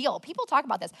big deal. People talk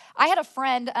about this. I had a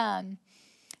friend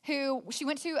who, she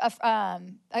went to a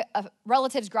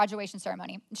relative's graduation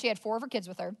ceremony, and she had 4 of her kids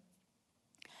with her.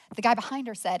 The guy behind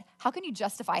her said, how can you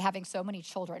justify having so many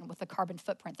children with the carbon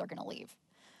footprint they're going to leave?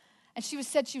 And she was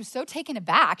so taken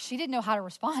aback, she didn't know how to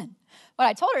respond. What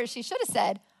I told her is she should have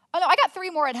said, oh, no, I got 3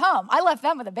 more at home. I left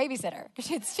them with a babysitter because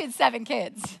she had 7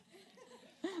 kids.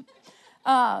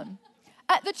 The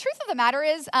truth of the matter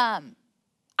is, I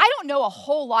don't know a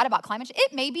whole lot about climate change.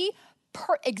 It may be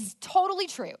totally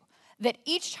true that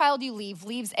each child you leave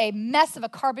leaves a mess of a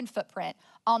carbon footprint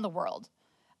on the world.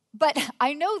 But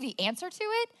I know the answer to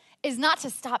it is not to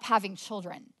stop having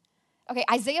children. Okay,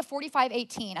 Isaiah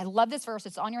 45:18. I love this verse.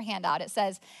 It's on your handout. It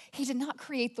says, he did not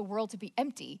create the world to be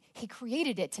empty. He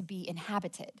created it to be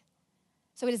inhabited.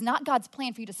 So it is not God's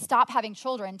plan for you to stop having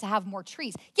children, to have more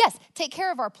trees. Yes, take care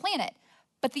of our planet,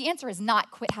 but the answer is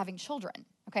not quit having children,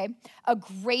 okay? A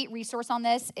great resource on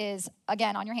this is,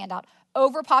 again, on your handout,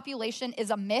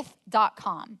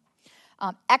 overpopulationIsAmyth.com.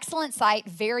 Excellent site,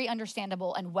 very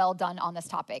understandable and well done on this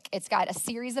topic. It's got a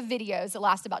series of videos that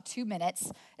last about 2 minutes.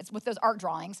 It's with those art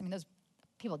drawings. I mean, those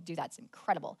people do that. It's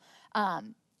incredible.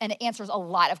 And it answers a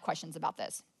lot of questions about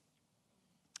this.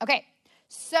 Okay,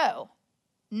 so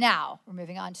now we're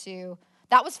moving on to,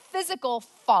 that was physical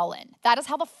fallen. That is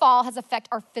how the fall has affected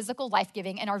our physical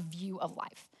life-giving and our view of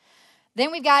life.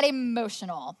 Then we've got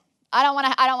emotional. I don't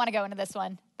want to go into this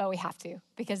one, but we have to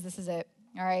because this is it,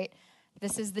 all right?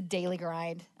 This is the daily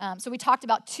grind. So we talked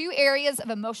about 2 areas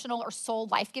of emotional or soul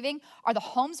life-giving are the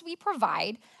homes we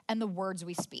provide and the words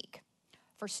we speak.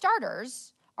 For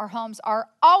starters, our homes are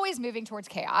always moving towards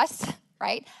chaos,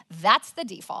 right? That's the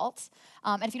default.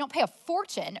 And if you don't pay a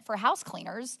fortune for house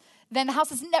cleaners, then the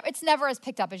house is never as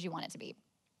picked up as you want it to be.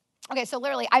 Okay, so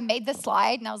literally I made this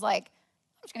slide and I was like,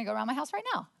 I'm just gonna go around my house right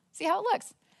now, see how it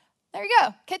looks. There you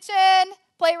go, kitchen,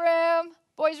 playroom,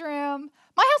 boys' room.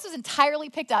 My house was entirely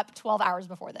picked up 12 hours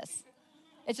before this.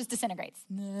 It just disintegrates.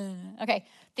 Okay,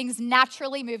 things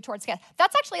naturally move towards chaos.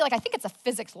 That's actually I think it's a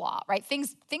physics law, right?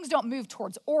 Things don't move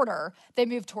towards order, they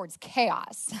move towards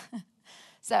chaos.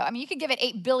 So, I mean, you could give it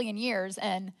 8 billion years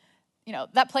and,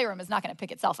 that playroom is not gonna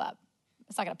pick itself up.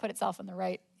 It's not gonna put itself in the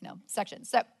right, section.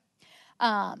 So,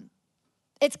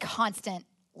 it's constant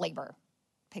labor,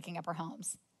 picking up our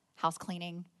homes, house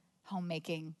cleaning,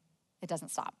 homemaking, it doesn't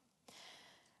stop.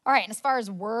 All right, and as far as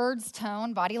words,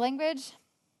 tone, body language,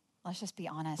 let's just be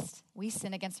honest. We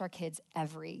sin against our kids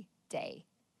every day.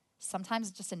 Sometimes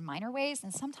just in minor ways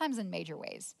and sometimes in major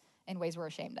ways, in ways we're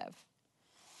ashamed of.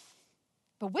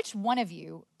 But which one of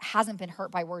you hasn't been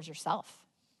hurt by words yourself?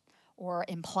 Or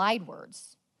implied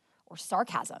words? Or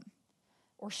sarcasm?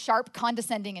 Or sharp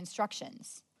condescending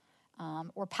instructions?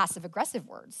 Or passive-aggressive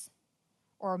words?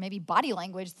 Or maybe body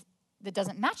language that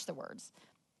doesn't match the words?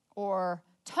 Or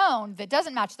tone that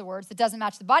doesn't match the words, that doesn't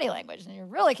match the body language, and you're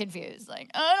really confused.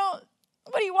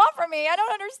 What do you want from me? I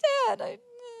don't understand.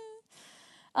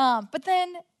 But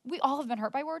then we all have been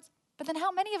hurt by words, but then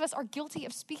how many of us are guilty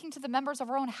of speaking to the members of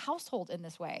our own household in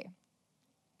this way?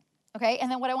 Okay,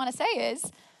 and then what I want to say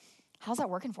is, how's that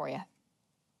working for you?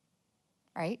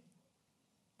 right?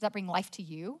 Does that bring life to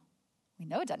you? We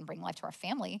know it doesn't bring life to our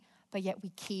family, but yet we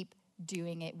keep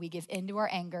doing it. We give into our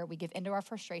anger. We give into our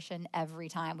frustration every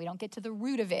time. We don't get to the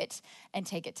root of it and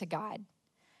take it to God.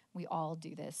 We all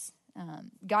do this.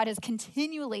 God has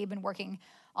continually been working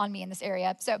on me in this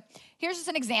area. So here's just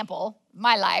an example of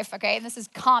my life, okay? And this is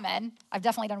common. I've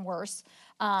definitely done worse.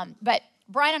 But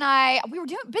Brian and I, we were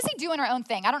busy doing our own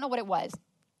thing. I don't know what it was.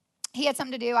 He had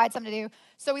something to do. I had something to do.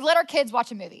 So we let our kids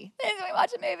watch a movie. We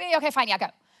watch a movie. Okay, fine. Yeah, go.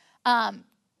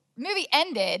 Movie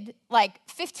ended like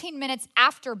 15 minutes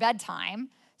after bedtime.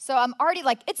 So I'm already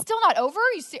like, it's still not over?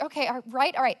 You see, okay, all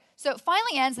right. So it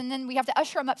finally ends, and then we have to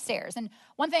usher them upstairs. And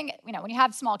one thing, when you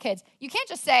have small kids, you can't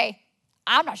just say,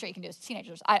 I'm not sure you can do this,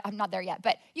 teenagers. I'm not there yet.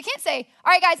 But you can't say,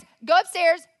 all right, guys, go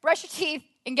upstairs, brush your teeth,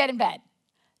 and get in bed.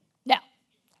 No,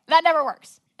 that never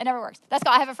works. It never works.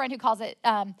 I have a friend who calls it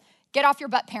get off your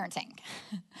butt parenting.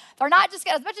 They're not just,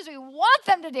 as much as we want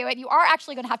them to do it, you are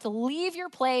actually going to have to leave your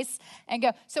place and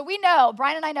go. So we know,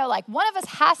 Brian and I know, like one of us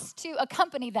has to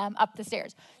accompany them up the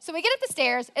stairs. So we get up the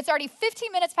stairs. It's already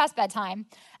 15 minutes past bedtime.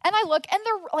 And I look, and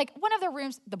they're like, one of their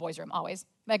rooms, the boys' room always,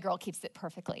 my girl keeps it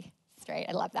perfectly straight.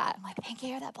 I love that. I'm like, thank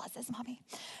you. That blesses mommy.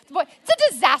 Boy, it's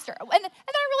a disaster. And then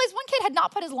I realized one kid had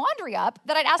not put his laundry up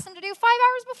that I'd asked him to do 5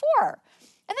 hours before.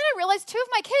 And then I realized 2 of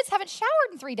my kids haven't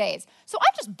showered in 3 days. So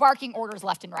I'm just barking orders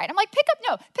left and right. I'm like, pick that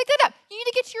up. You need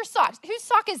to get to your socks. Whose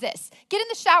sock is this? Get in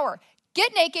the shower.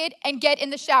 Get naked and get in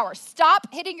the shower. Stop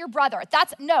hitting your brother.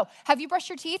 Have you brushed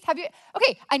your teeth?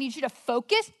 Okay, I need you to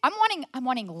focus. I'm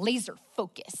wanting laser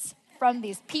focus from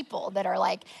these people that are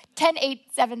like 10, 8,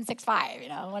 7, 6, 5,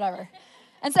 whatever.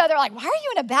 And so they're like, why are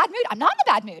you in a bad mood? I'm not in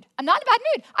a bad mood.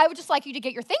 I would just like you to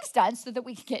get your things done so that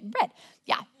we can get in bed.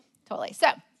 Yeah, totally. So,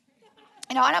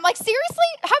 and I'm like, seriously?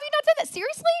 Have you not done that?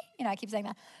 Seriously? I keep saying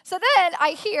that. So then I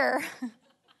hear,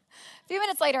 a few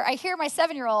minutes later, I hear my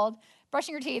 7-year-old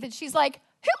brushing her teeth, and she's like,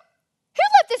 who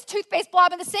left this toothpaste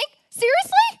blob in the sink?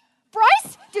 Seriously?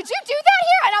 Bryce, did you do that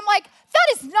here? And I'm like,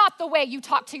 that is not the way you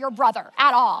talk to your brother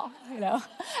at all, And in my head,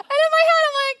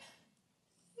 I'm like,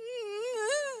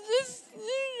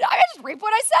 I just reap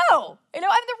what I sow. I mean,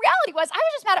 the reality was I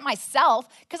was just mad at myself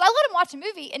because I let him watch a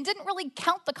movie and didn't really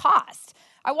count the cost.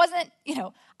 I wasn't,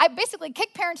 I basically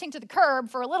kicked parenting to the curb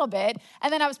for a little bit,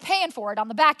 and then I was paying for it on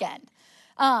the back end.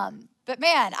 But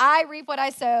man, I reap what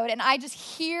I sowed, and I just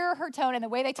hear her tone and the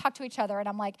way they talk to each other, and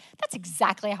I'm like, that's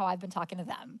exactly how I've been talking to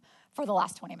them for the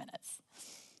last 20 minutes.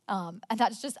 And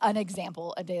that's just an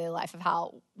example of daily life of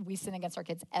how we sin against our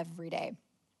kids every day.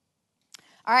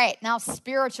 All right, now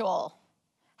spiritual.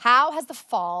 How has the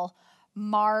fall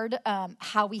marred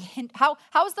how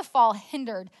has the fall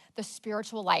hindered the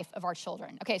spiritual life of our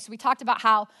children? Okay, so we talked about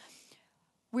how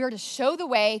we are to show the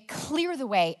way, clear the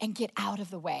way, and get out of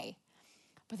the way.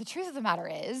 But the truth of the matter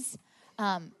is,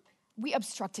 we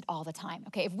obstruct it all the time.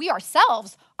 Okay, if we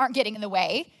ourselves aren't getting in the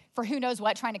way for who knows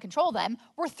what, trying to control them,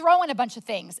 we're throwing a bunch of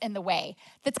things in the way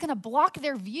that's going to block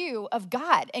their view of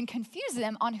God and confuse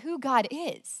them on who God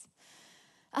is.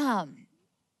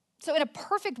 So in a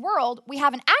perfect world, we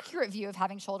have an accurate view of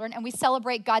having children, and we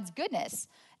celebrate God's goodness.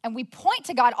 And we point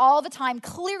to God all the time,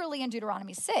 clearly in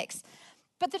Deuteronomy 6.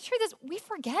 But the truth is, we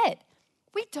forget.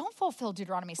 We don't fulfill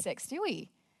Deuteronomy 6, do we?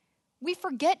 We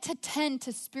forget to tend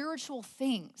to spiritual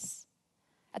things.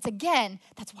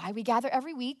 That's why we gather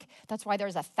every week. That's why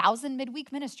there's 1,000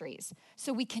 midweek ministries.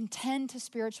 So we can tend to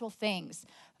spiritual things.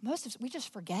 Most of us, we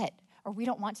just forget, or we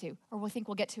don't want to, or we think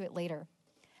we'll get to it later.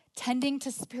 Tending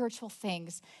to spiritual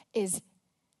things is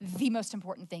the most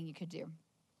important thing you could do.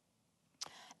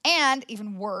 And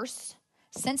even worse,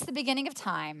 since the beginning of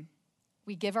time,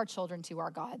 we give our children to our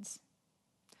gods.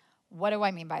 What do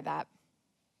I mean by that?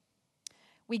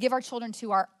 We give our children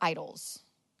to our idols.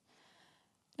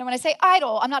 Now, when I say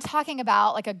idol, I'm not talking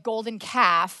about like a golden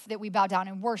calf that we bow down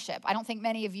and worship. I don't think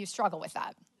many of you struggle with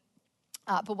that.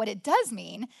 But what it does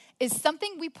mean is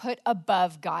something we put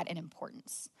above God in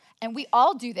importance. And we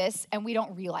all do this, and we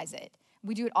don't realize it.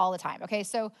 We do it all the time, okay?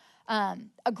 So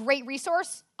a great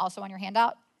resource, also on your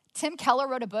handout, Tim Keller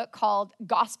wrote a book called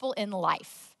Gospel in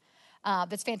Life.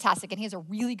 That's fantastic, and he has a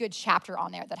really good chapter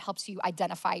on there that helps you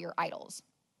identify your idols.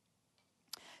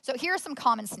 So here are some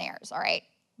common snares, all right?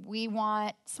 We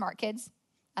want smart kids,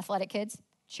 athletic kids,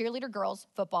 cheerleader girls,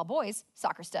 football boys,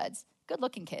 soccer studs,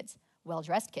 good-looking kids,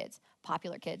 well-dressed kids,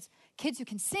 popular kids, kids who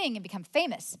can sing and become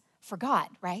famous for God,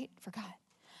 right? For God.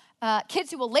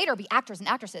 Kids who will later be actors and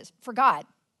actresses for God.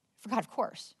 For God, of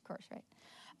course,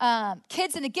 right?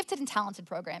 Kids in the gifted and talented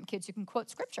program, kids who can quote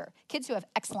scripture, kids who have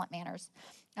excellent manners,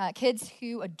 kids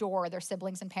who adore their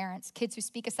siblings and parents, kids who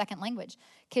speak a second language,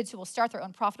 kids who will start their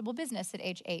own profitable business at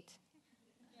age 8.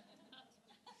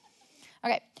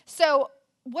 Okay, so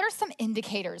what are some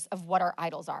indicators of what our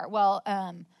idols are? Well,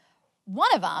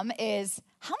 one of them is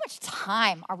how much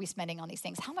time are we spending on these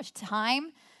things? How much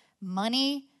time,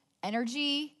 money,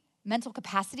 energy, mental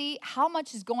capacity, how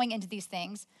much is going into these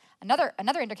things? Another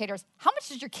indicator is how much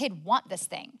does your kid want this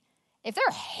thing? If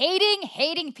they're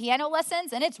hating piano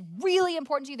lessons and it's really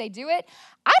important to you they do it,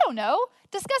 I don't know,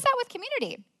 discuss that with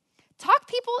community. Talk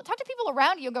to people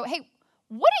around you and go, hey,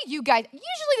 what do you guys,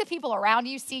 usually the people around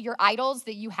you see your idols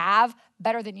that you have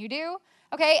better than you do,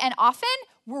 okay? And often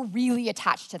we're really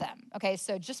attached to them, okay?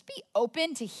 So just be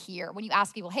open to hear when you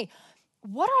ask people, hey,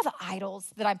 what are the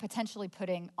idols that I'm potentially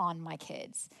putting on my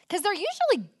kids? Because they're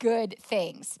usually good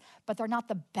things, but they're not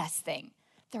the best thing.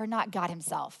 They're not God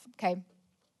himself, okay?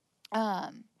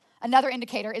 Another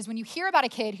indicator is when you hear about a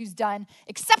kid who's done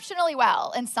exceptionally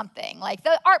well in something, like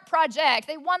the art project,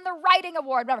 they won the writing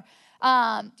award, whatever.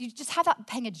 You just have that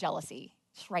pang of jealousy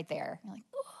just right there. You're like,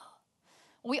 oh.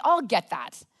 We all get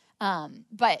that.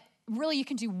 But really you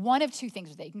can do one of two things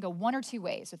with it. You can go one or two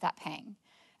ways with that pang.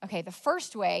 Okay, the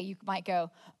first way you might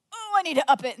go, oh, I need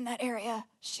to up it in that area.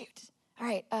 Shoot. All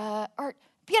right, art.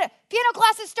 Piano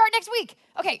classes start next week.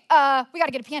 Okay, we got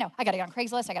to get a piano. I got to get on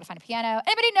Craigslist. I got to find a piano.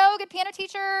 Anybody know a good piano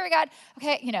teacher?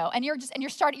 And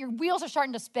your wheels are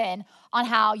starting to spin on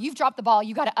how you've dropped the ball.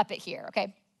 You got to up it here.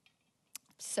 Okay,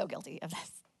 so guilty of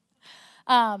this.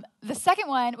 The second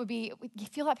one would be you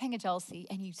feel that pang of jealousy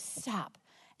and you stop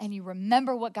and you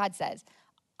remember what God says.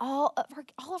 All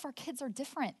of our kids are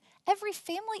different. Every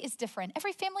family is different.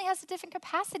 Every family has a different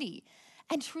capacity.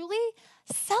 And truly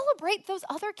celebrate those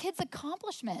other kids'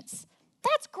 accomplishments.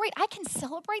 That's great. I can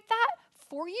celebrate that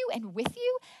for you and with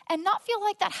you and not feel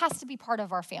like that has to be part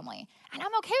of our family. And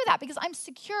I'm okay with that because I'm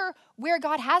secure where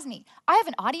God has me. I have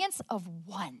an audience of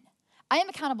one. I am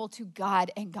accountable to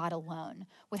God and God alone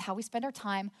with how we spend our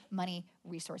time, money,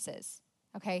 resources.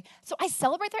 Okay, so I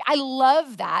celebrate that. I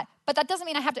love that, but that doesn't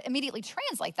mean I have to immediately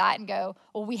translate that and go,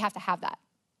 well, we have to have that.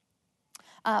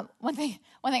 One thing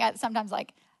I sometimes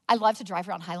like, I love to drive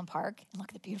around Highland Park and look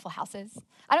at the beautiful houses.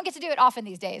 I don't get to do it often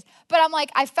these days, but I'm like,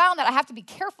 I found that I have to be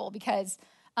careful because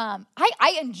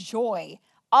I enjoy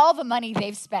all the money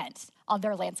they've spent on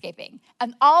their landscaping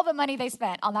and all the money they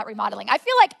spent on that remodeling. I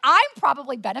feel like I'm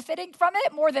probably benefiting from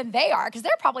it more than they are because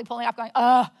they're probably pulling up going,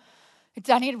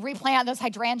 I need to replant those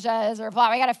hydrangeas or blah,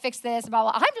 I got to fix this, blah,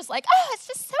 blah. I'm just like, it's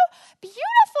just so beautiful.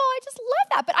 I just love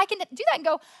that. But I can do that and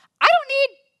go, I don't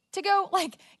need to go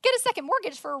get a second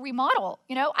mortgage for a remodel.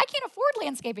 I can't afford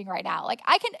landscaping right now.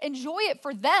 I can enjoy it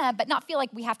for them, but not feel like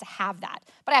we have to have that.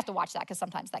 But I have to watch that because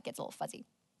sometimes that gets a little fuzzy.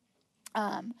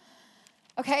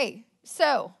 Okay,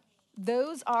 so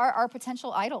those are our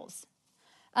potential idols.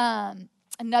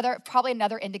 Probably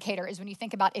another indicator is when you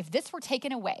think about if this were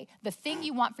taken away, the thing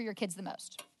you want for your kids the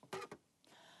most.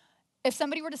 If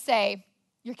somebody were to say,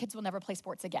 your kids will never play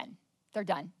sports again. They're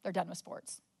done with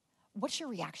sports. What's your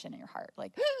reaction in your heart?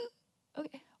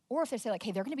 Okay. Or if they say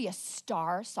hey, they're going to be a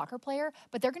star soccer player,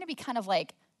 but they're going to be kind of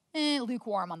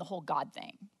lukewarm on the whole God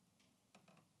thing.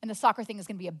 And the soccer thing is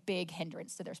going to be a big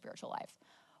hindrance to their spiritual life.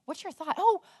 What's your thought?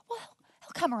 Oh, well,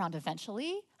 he'll come around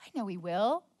eventually. I know he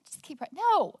will. Just keep right.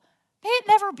 No. May it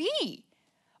never be.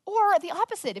 Or the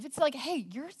opposite. If it's hey,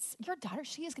 your daughter,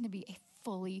 she is going to be a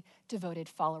fully devoted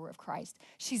follower of Christ.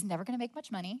 She's never going to make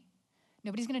much money.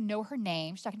 Nobody's going to know her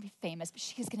name. She's not going to be famous, but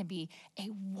she is going to be a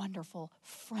wonderful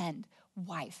friend,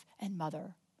 wife, and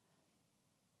mother.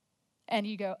 And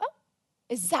you go, oh,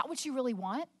 is that what you really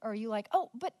want? Or are you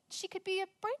but she could be a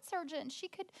brain surgeon. She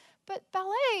could, but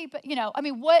ballet, but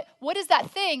what is that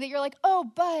thing that you're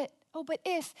but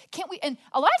if, can't we? And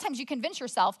a lot of times you convince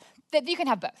yourself that you can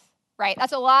have both, right?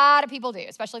 That's a lot of people do,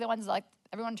 especially the ones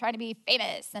everyone trying to be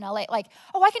famous in LA. I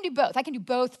can do both. I can do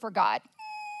both for God.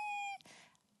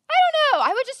 I don't know.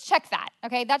 I would just check that,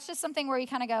 okay? That's just something where you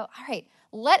kind of go, all right,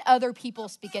 let other people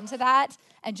speak into that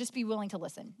and just be willing to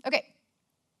listen. Okay,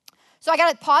 so I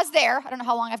got to pause there. I don't know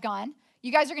how long I've gone.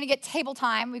 You guys are going to get table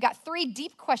time. We've got 3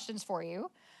 deep questions for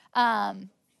you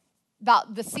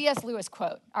about the C.S. Lewis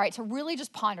quote. All right, so really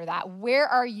just ponder that. Where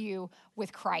are you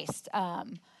with Christ?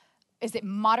 Is it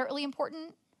moderately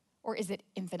important or is it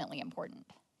infinitely important?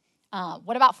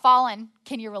 What about fallen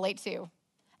can you relate to?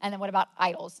 And then what about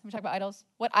idols? Can we talk about idols?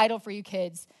 What idol for you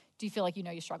kids do you feel like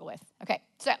you struggle with? Okay,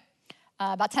 so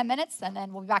about 10 minutes, and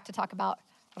then we'll be back to talk about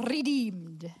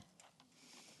redeemed.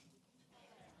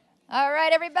 All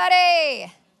right,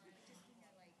 everybody.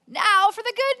 Now for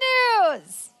the good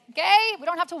news, okay? We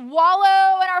don't have to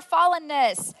wallow in our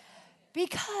fallenness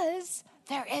because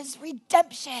there is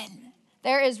redemption.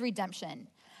 There is redemption.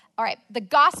 All right, the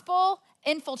gospel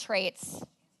infiltrates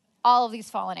all of these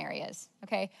fallen areas,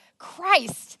 okay?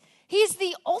 Christ, he's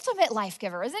the ultimate life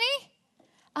giver, isn't he?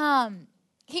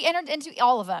 He entered into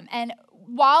all of them. And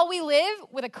while we live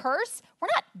with a curse, we're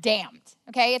not damned,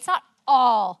 okay? It's not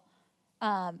all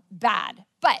bad,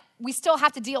 but we still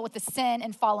have to deal with the sin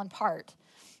and fallen part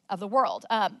of the world.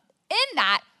 In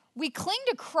that, we cling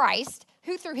to Christ,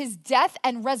 who through his death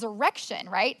and resurrection,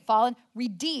 right, fallen,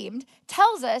 redeemed,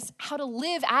 tells us how to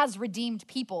live as redeemed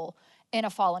people in a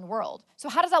fallen world. So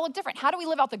how does that look different? How do we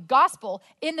live out the gospel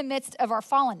in the midst of our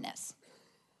fallenness?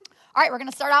 All right, we're going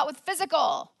to start out with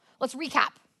physical. Let's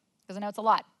recap, because I know it's a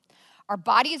lot. Our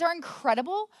bodies are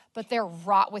incredible, but they're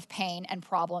wrought with pain and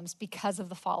problems because of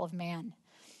the fall of man.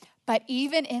 But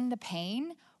even in the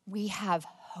pain, we have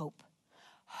hope.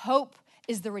 Hope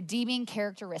is the redeeming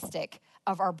characteristic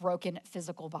of our broken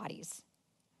physical bodies.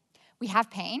 We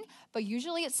have pain, but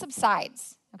usually it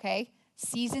subsides, okay?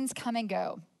 Seasons come and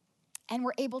go. And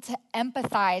we're able to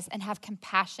empathize and have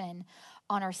compassion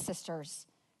on our sisters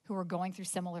who are going through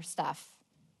similar stuff.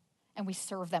 And we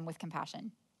serve them with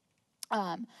compassion.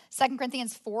 2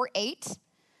 Corinthians 4:8.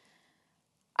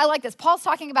 I like this. Paul's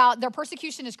talking about their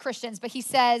persecution as Christians, but he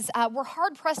says, we're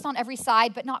hard pressed on every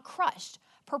side, but not crushed.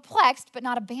 Perplexed, but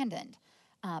not abandoned.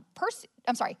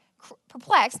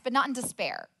 Perplexed, but not in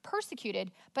despair.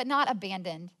 Persecuted, but not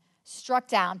abandoned. Struck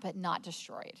down, but not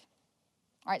destroyed.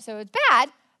 All right, so it's bad,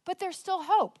 but there's still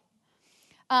hope.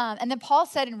 And then Paul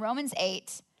said in Romans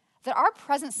 8 that our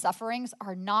present sufferings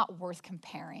are not worth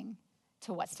comparing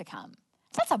to what's to come.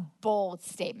 That's a bold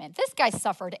statement. This guy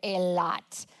suffered a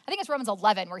lot. I think it's Romans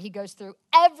 11 where he goes through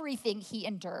everything he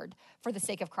endured for the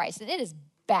sake of Christ. And it is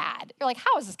bad. You're like,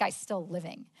 how is this guy still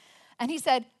living? And he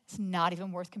said, it's not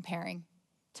even worth comparing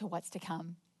to what's to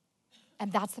come.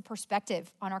 And that's the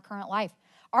perspective on our current life.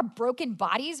 Our broken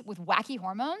bodies with wacky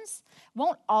hormones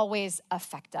won't always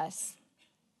affect us.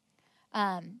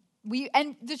 And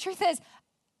the truth is,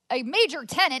 a major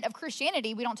tenet of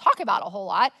Christianity we don't talk about a whole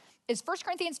lot is 1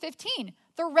 Corinthians 15,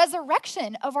 the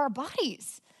resurrection of our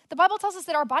bodies. The Bible tells us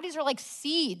that our bodies are like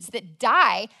seeds that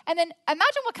die, and then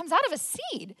imagine what comes out of a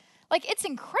seed. Like, it's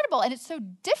incredible, and it's so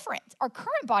different. Our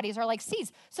current bodies are like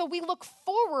seeds. So we look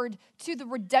forward to the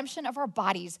redemption of our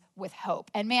bodies with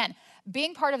hope. And man,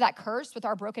 being part of that curse with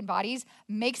our broken bodies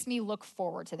makes me look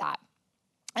forward to that.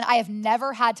 And I have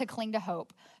never had to cling to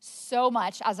hope so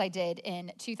much as I did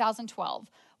in 2012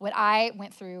 when I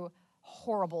went through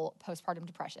horrible postpartum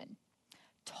depression.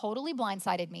 Totally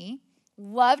blindsided me.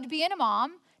 Loved being a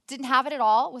mom. Didn't have it at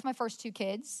all with my first two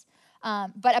kids.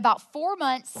 But about 4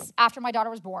 months after my daughter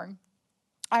was born,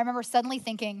 I remember suddenly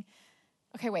thinking,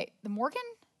 okay, wait, Morgan,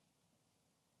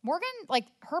 like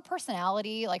her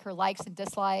personality, like her likes and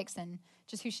dislikes and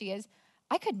just who she is,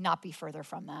 I could not be further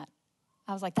from that.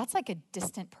 I was like, that's like a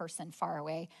distant person far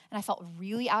away. And I felt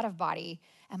really out of body,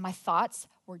 and my thoughts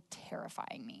were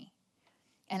terrifying me.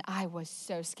 And I was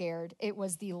so scared. It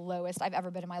was the lowest I've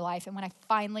ever been in my life. And when I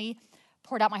finally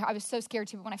poured out my heart, I was so scared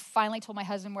too, but when I finally told my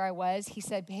husband where I was, he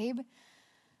said, babe,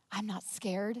 I'm not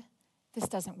scared. This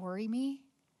doesn't worry me.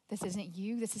 This isn't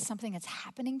you. This is something that's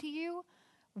happening to you.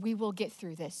 We will get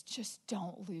through this. Just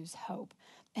don't lose hope.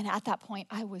 And at that point,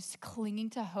 I was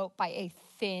clinging to hope by a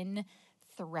thin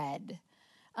thread.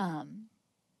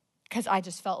 Because I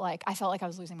felt like I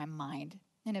was losing my mind.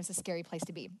 And it was a scary place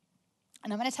to be.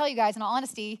 And I'm going to tell you guys, in all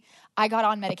honesty, I got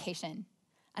on medication.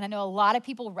 And I know a lot of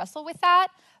people wrestle with that.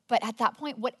 But at that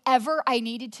point, whatever I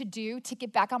needed to do to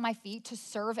get back on my feet, to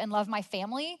serve and love my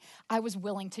family, I was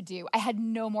willing to do. I had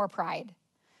no more pride.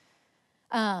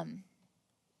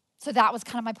 So that was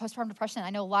kind of my postpartum depression.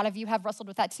 I know a lot of you have wrestled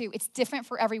with that too. It's different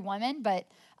for every woman, but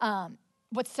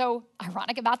what's so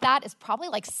ironic about that is probably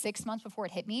like 6 months before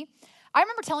it hit me, I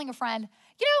remember telling a friend,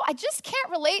 I just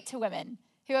can't relate to women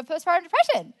who have postpartum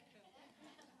depression.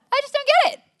 I just don't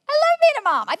get it. I love being a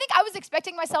mom. I think I was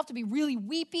expecting myself to be really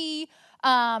weepy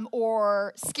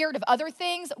or scared of other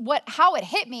things. How it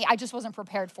hit me, I just wasn't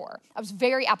prepared for. I was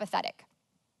very apathetic.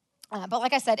 But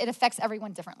like I said, it affects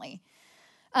everyone differently.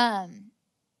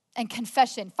 And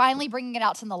confession, finally bringing it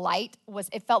out to the light,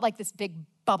 it felt like this big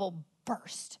bubble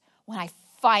burst when I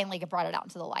finally brought it out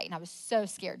into the light. And I was so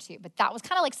scared too. But that was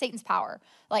kind of like Satan's power.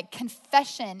 Like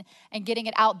confession and getting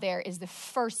it out there is the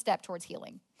first step towards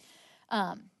healing.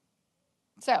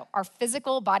 So our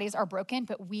physical bodies are broken,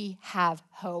 but we have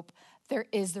hope. There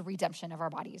is the redemption of our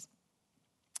bodies.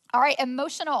 All right,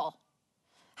 emotional.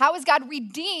 How has God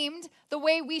redeemed the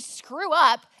way we screw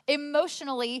up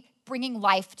emotionally, bringing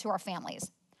life to our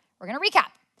families? We're going to recap.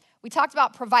 We talked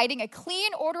about providing a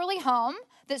clean, orderly home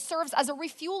that serves as a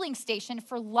refueling station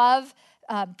for love,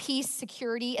 peace,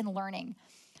 security, and learning.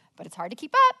 But it's hard to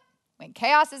keep up when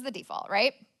chaos is the default,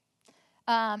 right?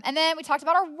 And then we talked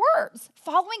about our words,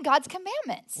 following God's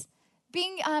commandments.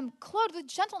 being clothed with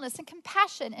gentleness and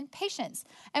compassion and patience.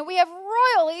 And we have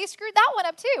royally screwed that one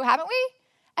up too, haven't we?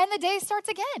 And the day starts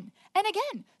again and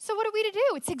again. So what are we to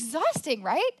do? It's exhausting,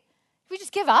 right? We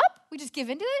just give up? We just give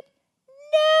into it?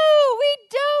 No, we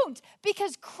don't,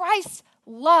 because Christ's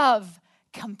love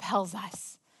compels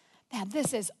us. Man,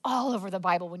 this is all over the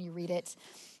Bible when you read it.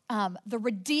 The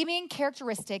redeeming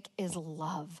characteristic is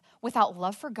love. Without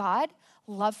love for God,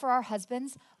 love for our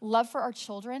husbands, love for our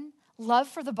children, love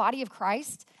for the body of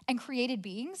Christ and created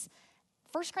beings,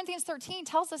 1 Corinthians 13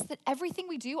 tells us that everything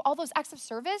we do, all those acts of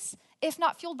service, if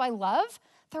not fueled by love,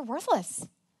 they're worthless.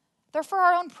 They're for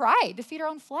our own pride, to feed our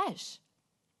own flesh.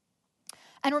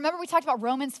 And remember, we talked about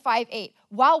Romans 5:8.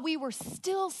 While we were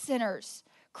still sinners,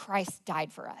 Christ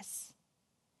died for us.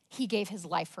 He gave his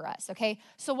life for us, okay?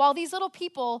 So while these little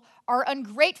people are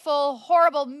ungrateful,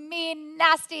 horrible, mean,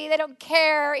 nasty, they don't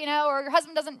care, or your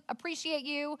husband doesn't appreciate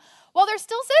you, while they're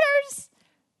still sinners,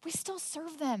 we still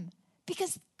serve them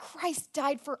because Christ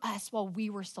died for us while we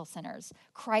were still sinners.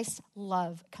 Christ's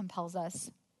love compels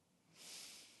us.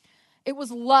 It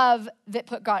was love that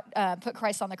put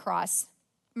Christ on the cross.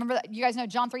 Remember that, you guys know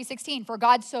John 3:16, for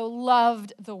God so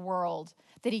loved the world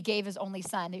that he gave his only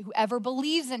son. Whoever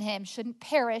believes in him shouldn't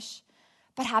perish,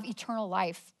 but have eternal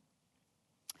life.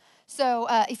 So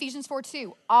Ephesians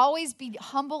 4:2, always be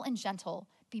humble and gentle,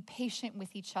 be patient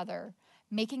with each other,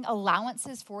 making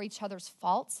allowances for each other's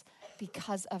faults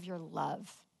because of your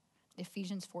love.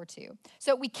 Ephesians 4:2.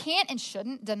 So we can't and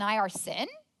shouldn't deny our sin,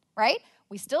 right?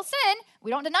 We still sin. We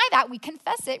don't deny that. We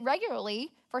confess it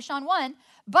regularly, 1 John 1.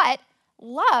 But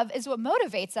love is what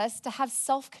motivates us to have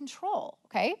self-control,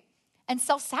 okay? And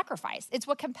self-sacrifice. It's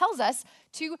what compels us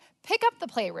to pick up the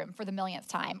playroom for the millionth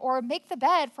time or make the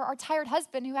bed for our tired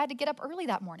husband who had to get up early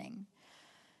that morning.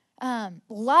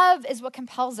 Love is what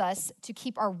compels us to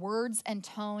keep our words and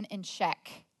tone in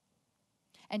check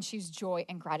and choose joy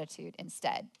and gratitude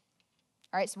instead.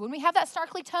 All right, so when we have that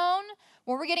snarkly tone,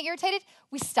 when we're getting irritated,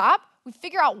 we stop, we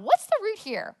figure out what's the root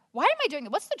here? Why am I doing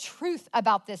it? What's the truth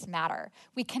about this matter?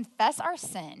 We confess our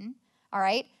sin, all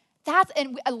right?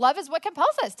 And love is what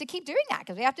compels us to keep doing that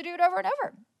because we have to do it over and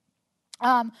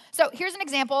over. So here's an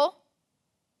example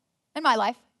in my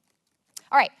life.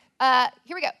 All right,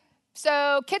 here we go.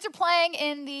 So kids are playing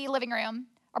in the living room.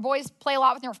 Our boys play a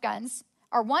lot with Nerf guns.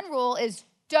 Our one rule is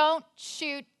don't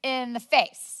shoot in the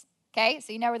face, okay?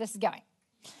 So you know where this is going.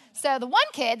 So the one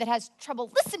kid that has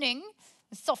trouble listening,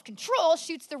 self-control,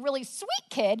 shoots the really sweet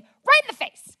kid right in the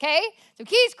face, okay? So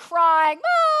he's crying,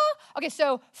 ah! Okay,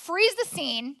 so freeze the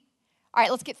scene. All right,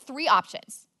 let's get 3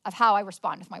 options of how I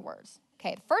respond with my words.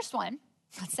 Okay, the first one,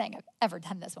 I'm not saying I've ever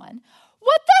done this one.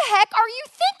 What the heck are you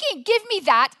thinking? Give me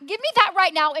that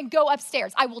right now and go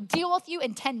upstairs. I will deal with you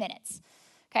in 10 minutes,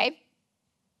 okay?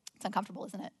 It's uncomfortable,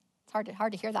 isn't it? It's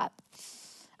hard to hear that.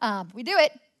 We do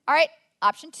it. All right,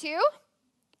 option 2.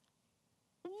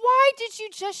 Why did you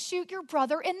just shoot your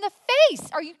brother in the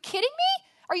face? Are you kidding me?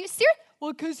 Are you serious?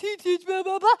 Well, because he did blah,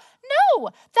 blah, blah. No,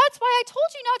 that's why I told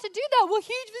you not to do that. Well,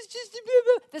 he was just blah,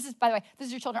 blah. This is, by the way, this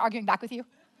is your children arguing back with you.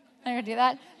 I'm going to do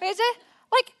that.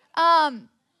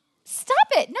 Stop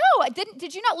it. No,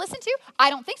 did you not listen to? I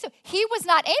don't think so. He was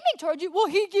not aiming toward you. Well,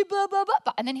 he did blah, blah,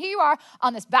 blah. And then here you are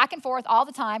on this back and forth all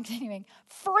the time, continuing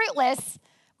fruitless.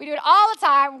 We do it all the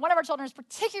time. One of our children is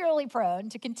particularly prone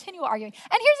to continue arguing.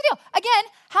 And here's the deal.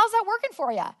 Again, how's that working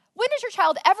for you? When has your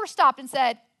child ever stopped and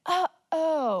said,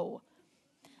 oh.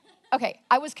 Okay,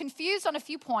 I was confused on a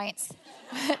few points.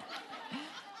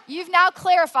 You've now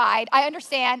clarified. I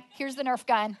understand. Here's the Nerf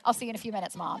gun. I'll see you in a few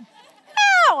minutes, Mom.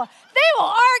 No, they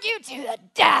will argue to the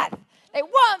death. They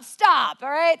won't stop, all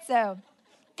right? So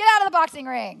get out of the boxing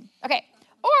ring. Okay,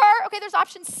 there's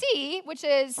option C, which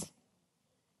is,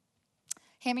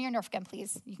 hand me your Nerf gun,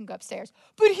 please. You can go upstairs.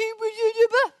 But he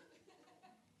was...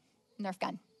 Nerf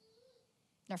gun.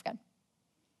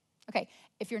 Okay,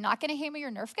 if you're not going to hand me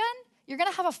your Nerf gun, you're going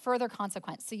to have a further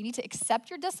consequence. So you need to accept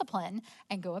your discipline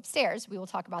and go upstairs. We will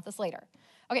talk about this later.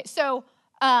 Okay, so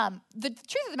the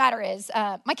truth of the matter is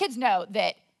my kids know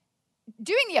that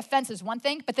doing the offense is one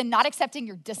thing, but then not accepting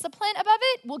your discipline above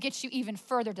it will get you even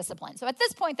further discipline. So at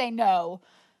this point, they know,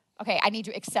 okay, I need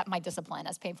to accept my discipline,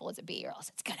 as painful as it be, or else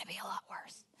it's going to be a lot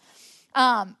worse.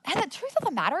 And the truth of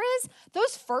the matter is,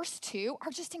 those first 2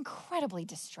 are just incredibly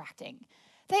distracting.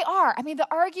 They are. I mean, the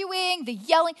arguing, the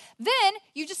yelling. Then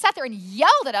you just sat there and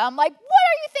yelled at them, like, what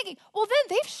are you thinking? Well, then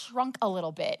they've shrunk a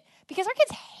little bit because our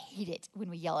kids hate it when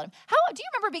we yell at them. Do you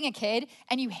remember being a kid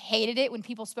and you hated it when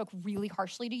people spoke really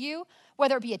harshly to you,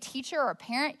 whether it be a teacher or a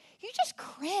parent? You just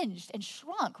cringed and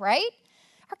shrunk, right?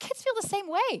 Our kids feel the same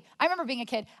way. I remember being a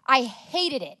kid, I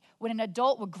hated it when an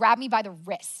adult would grab me by the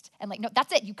wrist and like, no,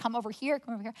 that's it. You come over here,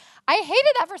 come over here. I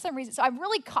hated that for some reason. So I'm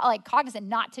really cognizant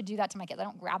not to do that to my kids. I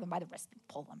don't grab them by the wrist and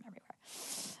pull them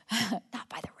everywhere. Not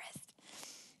by the wrist.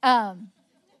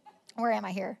 Where am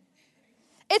I here?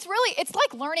 It's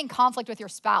like learning conflict with your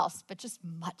spouse, but just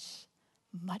much,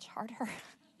 much harder.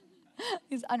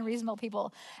 These unreasonable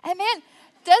people. And man,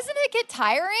 doesn't it get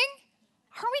tiring?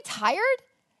 Aren't we tired?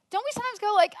 Don't we sometimes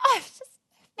go like, oh, I've just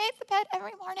made the bed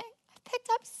every morning. I've picked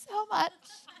up so much.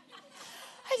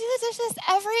 I do the dishes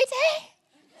every day.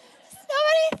 Does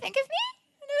nobody think of me?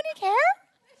 Nobody care?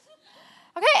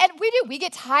 Okay, and we do. We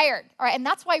get tired. All right, and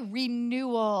that's why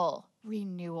renewal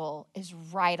is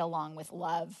right along with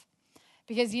love.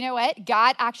 Because you know what?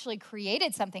 God actually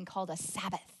created something called a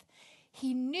Sabbath.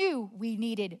 He knew we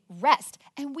needed rest,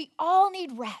 and we all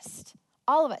need rest.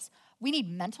 All of us. We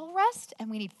need mental rest and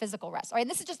we need physical rest. All right, and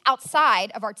this is just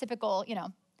outside of our typical,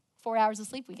 4 hours of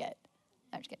sleep we get.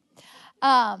 No, I'm just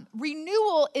kidding.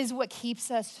 Renewal is what keeps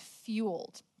us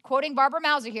fueled. Quoting Barbara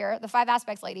Mauser here, the 5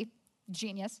 aspects lady,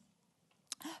 genius.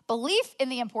 Belief in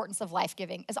the importance of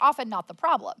life-giving is often not the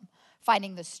problem.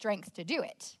 Finding the strength to do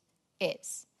it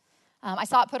is. I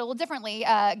saw it put a little differently.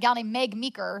 A gal named Meg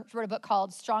Meeker wrote a book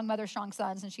called Strong Mother, Strong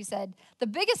Sons, and she said, the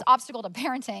biggest obstacle to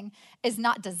parenting is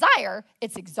not desire,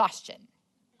 it's exhaustion.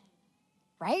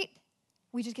 Right?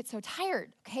 We just get so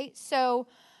tired, okay? So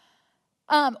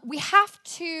we have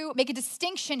to make a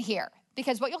distinction here,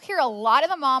 because what you'll hear a lot in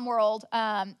the mom world,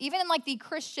 even in like the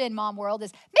Christian mom world,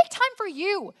 is make time for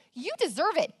you. You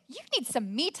deserve it. You need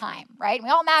some me time, right? We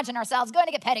all imagine ourselves going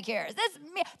to get pedicures.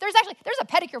 There's a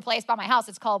pedicure place by my house.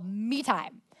 It's called me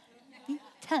time. Me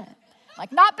time.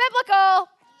 Like, not biblical.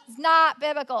 It's not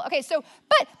biblical. Okay,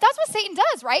 but that's what Satan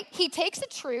does, right? He takes the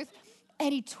truth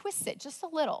and he twists it just a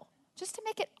little, just to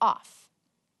make it off.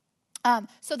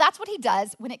 So that's what he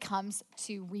does when it comes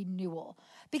to renewal.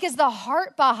 Because the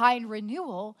heart behind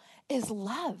renewal is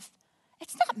love.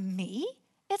 It's not me,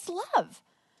 it's love.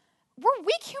 We're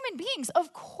weak human beings.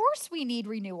 Of course we need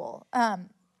renewal.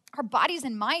 Our bodies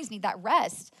and minds need that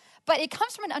rest. But it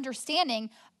comes from an understanding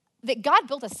that God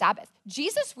built a Sabbath.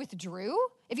 Jesus withdrew.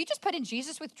 If you just put in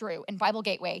Jesus withdrew in Bible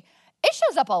Gateway, it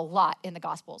shows up a lot in the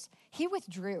Gospels. He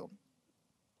withdrew.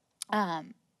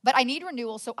 But I need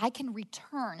renewal so I can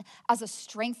return as a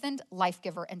strengthened life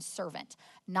giver and servant,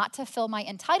 not to fill my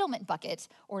entitlement bucket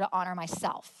or to honor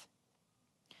myself.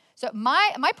 So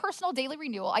my personal daily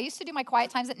renewal, I used to do my quiet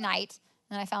times at night,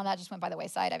 and I found that just went by the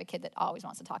wayside. I have a kid that always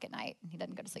wants to talk at night, and he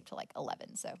doesn't go to sleep till like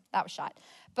 11, so that was shot.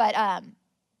 But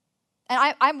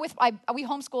we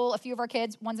homeschool a few of our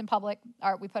kids. One's in public.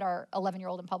 We put our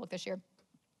 11-year-old in public this year.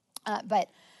 But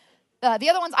the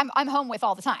other ones I'm home with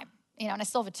all the time. And I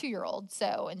still have a 2-year-old,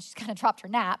 and she's kind of dropped her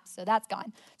nap, so that's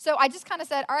gone. So I just kind of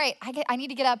said, all right, I need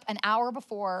to get up an hour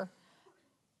before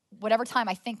whatever time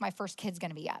I think my first kid's going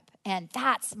to be up. And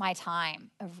that's my time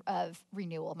of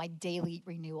renewal, my daily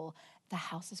renewal. The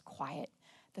house is quiet.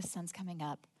 The sun's coming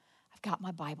up. I've got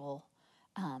my Bible.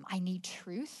 I need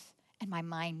truth, and my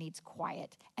mind needs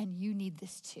quiet. And you need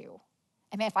this too.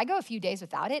 I mean, if I go a few days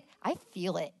without it, I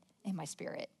feel it in my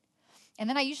spirit. And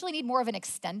then I usually need more of an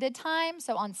extended time.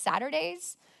 So on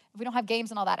Saturdays, if we don't have games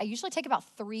and all that, I usually take about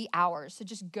 3 hours to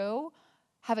just go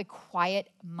have a quiet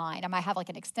mind. I might have like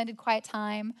an extended quiet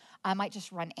time. I might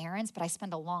just run errands, but I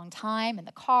spend a long time in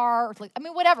the car. Or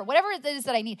whatever it is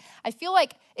that I need. I feel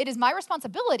like it is my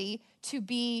responsibility to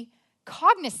be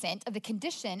cognizant of the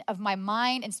condition of my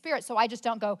mind and spirit, so I just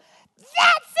don't go, that's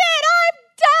it, I'm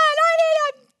done.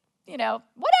 I need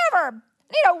whatever.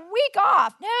 I need a week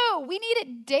off. No, we need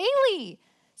it daily.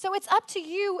 So it's up to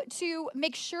you to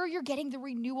make sure you're getting the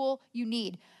renewal you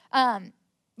need.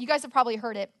 You guys have probably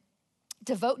heard it.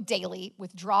 Devote daily,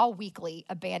 withdraw weekly,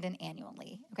 abandon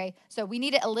annually. Okay, so we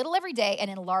need it a little every day and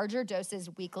in larger doses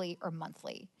weekly or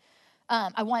monthly.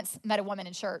 I once met a woman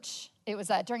in church. It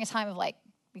was during a time of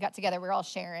we got together, we were all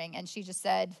sharing, and she just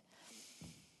said,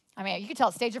 you could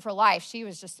tell the stage of her life, she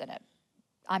was just in a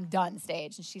I'm done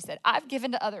stage. And she said, I've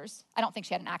given to others. I don't think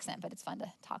she had an accent, but it's fun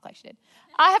to talk like she did.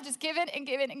 I have just given and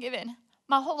given and given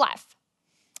my whole life.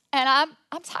 And I'm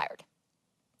tired.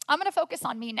 I'm going to focus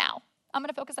on me now. I'm going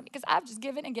to focus on me because I've just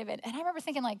given and given. And I remember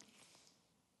thinking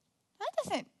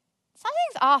something's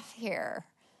off here.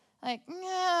 That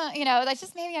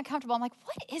just made me uncomfortable. I'm like,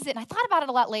 what is it? And I thought about it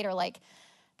a lot later,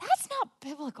 that's not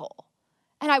biblical.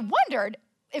 And I wondered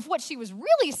if what she was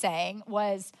really saying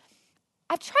was,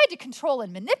 I've tried to control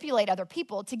and manipulate other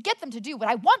people to get them to do what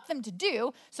I want them to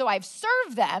do, so I've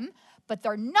served them, but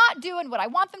they're not doing what I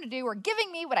want them to do or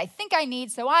giving me what I think I need,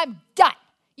 so I'm done.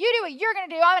 You do what you're going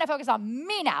to do. I'm going to focus on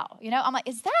me now. I'm like,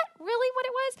 is that really what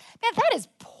it was? Man, that is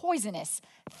poisonous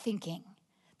thinking.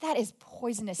 That is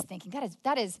poisonous thinking.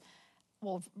 That is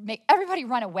will make everybody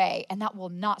run away, and that will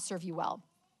not serve you well.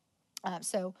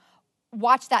 So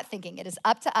watch that thinking. It is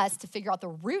up to us to figure out the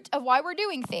root of why we're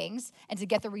doing things and to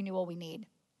get the renewal we need.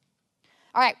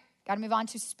 All right, got to move on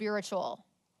to spiritual.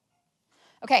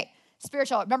 Okay,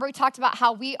 spiritual. Remember we talked about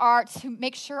how we are to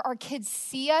make sure our kids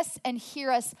see us and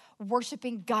hear us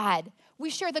worshiping God. We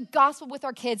share the gospel with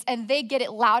our kids and they get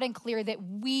it loud and clear that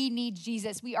we need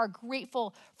Jesus. We are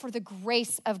grateful for the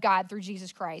grace of God through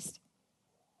Jesus Christ.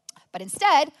 But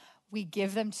instead, we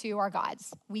give them to our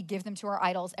gods. We give them to our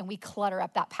idols and we clutter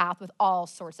up that path with all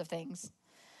sorts of things.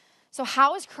 So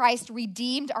how has Christ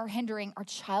redeemed or hindering our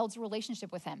child's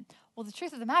relationship with him? Well, the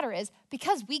truth of the matter is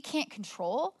because we can't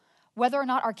control whether or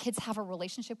not our kids have a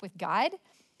relationship with God,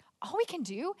 all we can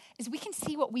do is we can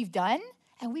see what we've done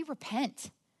and we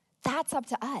repent. That's up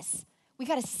to us. We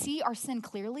got to see our sin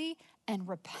clearly and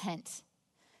repent.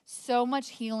 So much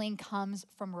healing comes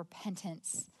from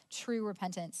repentance, true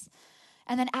repentance.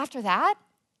 And then after that,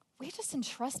 we just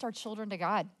entrust our children to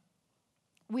God.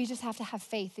 We just have to have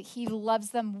faith that he loves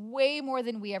them way more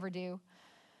than we ever do.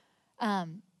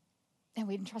 And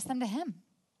we entrust them to him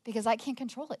because I can't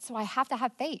control it. So I have to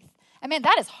have faith. I mean,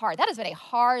 that is hard. That has been a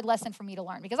hard lesson for me to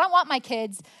learn because I want my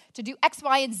kids to do X,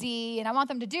 Y, and Z, and I want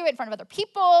them to do it in front of other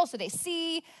people so they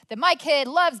see that my kid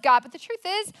loves God. But the truth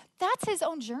is, that's his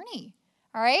own journey,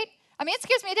 all right? I mean, it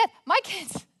scares me to death. My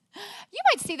kids, you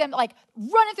might see them like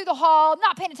running through the hall,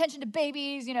 not paying attention to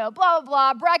babies, blah, blah,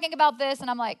 blah, bragging about this. And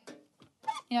I'm like,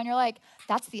 and you're like,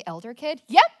 that's the elder kid?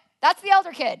 Yep, that's the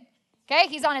elder kid. Okay,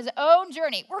 he's on his own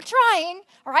journey. We're trying,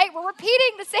 all right? We're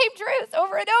repeating the same truth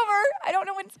over and over. I don't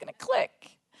know when it's going to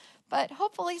click, but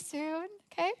hopefully soon,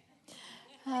 okay?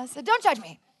 So don't judge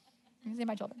me. You can see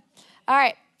my children. All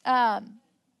right.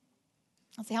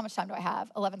 Let's see, how much time do I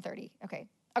have? 11:30. Okay,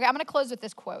 I'm going to close with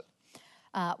this quote.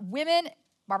 Women,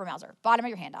 Barbara Mauser, bottom of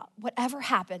your handout. Whatever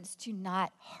happens, do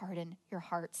not harden your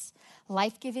hearts.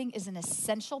 Life-giving is an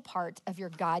essential part of your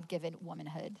God-given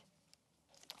womanhood.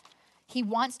 He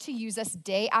wants to use us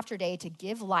day after day to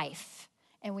give life,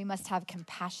 and we must have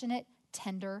compassionate,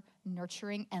 tender,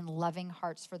 nurturing, and loving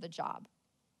hearts for the job.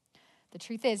 The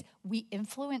truth is, we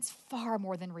influence far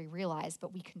more than we realize,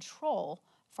 but we control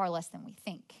far less than we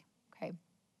think, okay?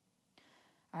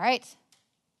 All right.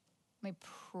 Let me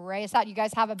pray us out. You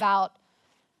guys have about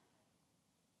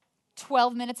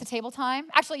 12 minutes of table time.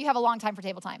 Actually, you have a long time for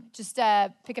table time. Just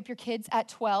pick up your kids at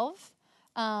 12.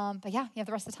 But yeah, you have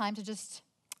the rest of the time to just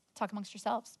talk amongst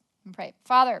yourselves and pray.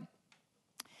 Father,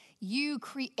 you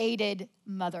created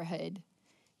motherhood.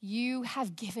 You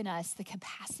have given us the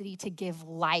capacity to give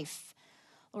life.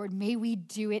 Lord, may we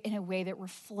do it in a way that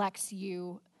reflects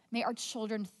you. May our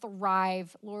children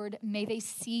thrive. Lord, may they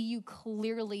see you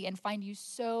clearly and find you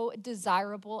so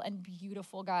desirable and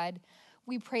beautiful, God.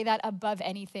 We pray that above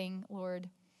anything, Lord.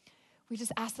 We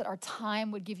just ask that our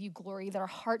time would give you glory, that our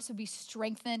hearts would be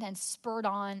strengthened and spurred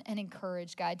on and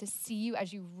encouraged, God, to see you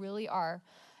as you really are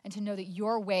and to know that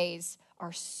your ways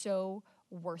are so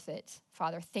worth it.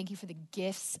 Father, thank you for the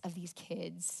gifts of these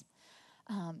kids,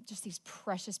 just these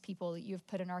precious people that you have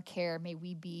put in our care. May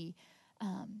we be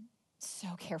so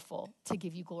careful to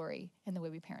give you glory in the way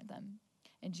we parent them.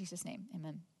 In Jesus' name,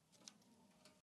 amen.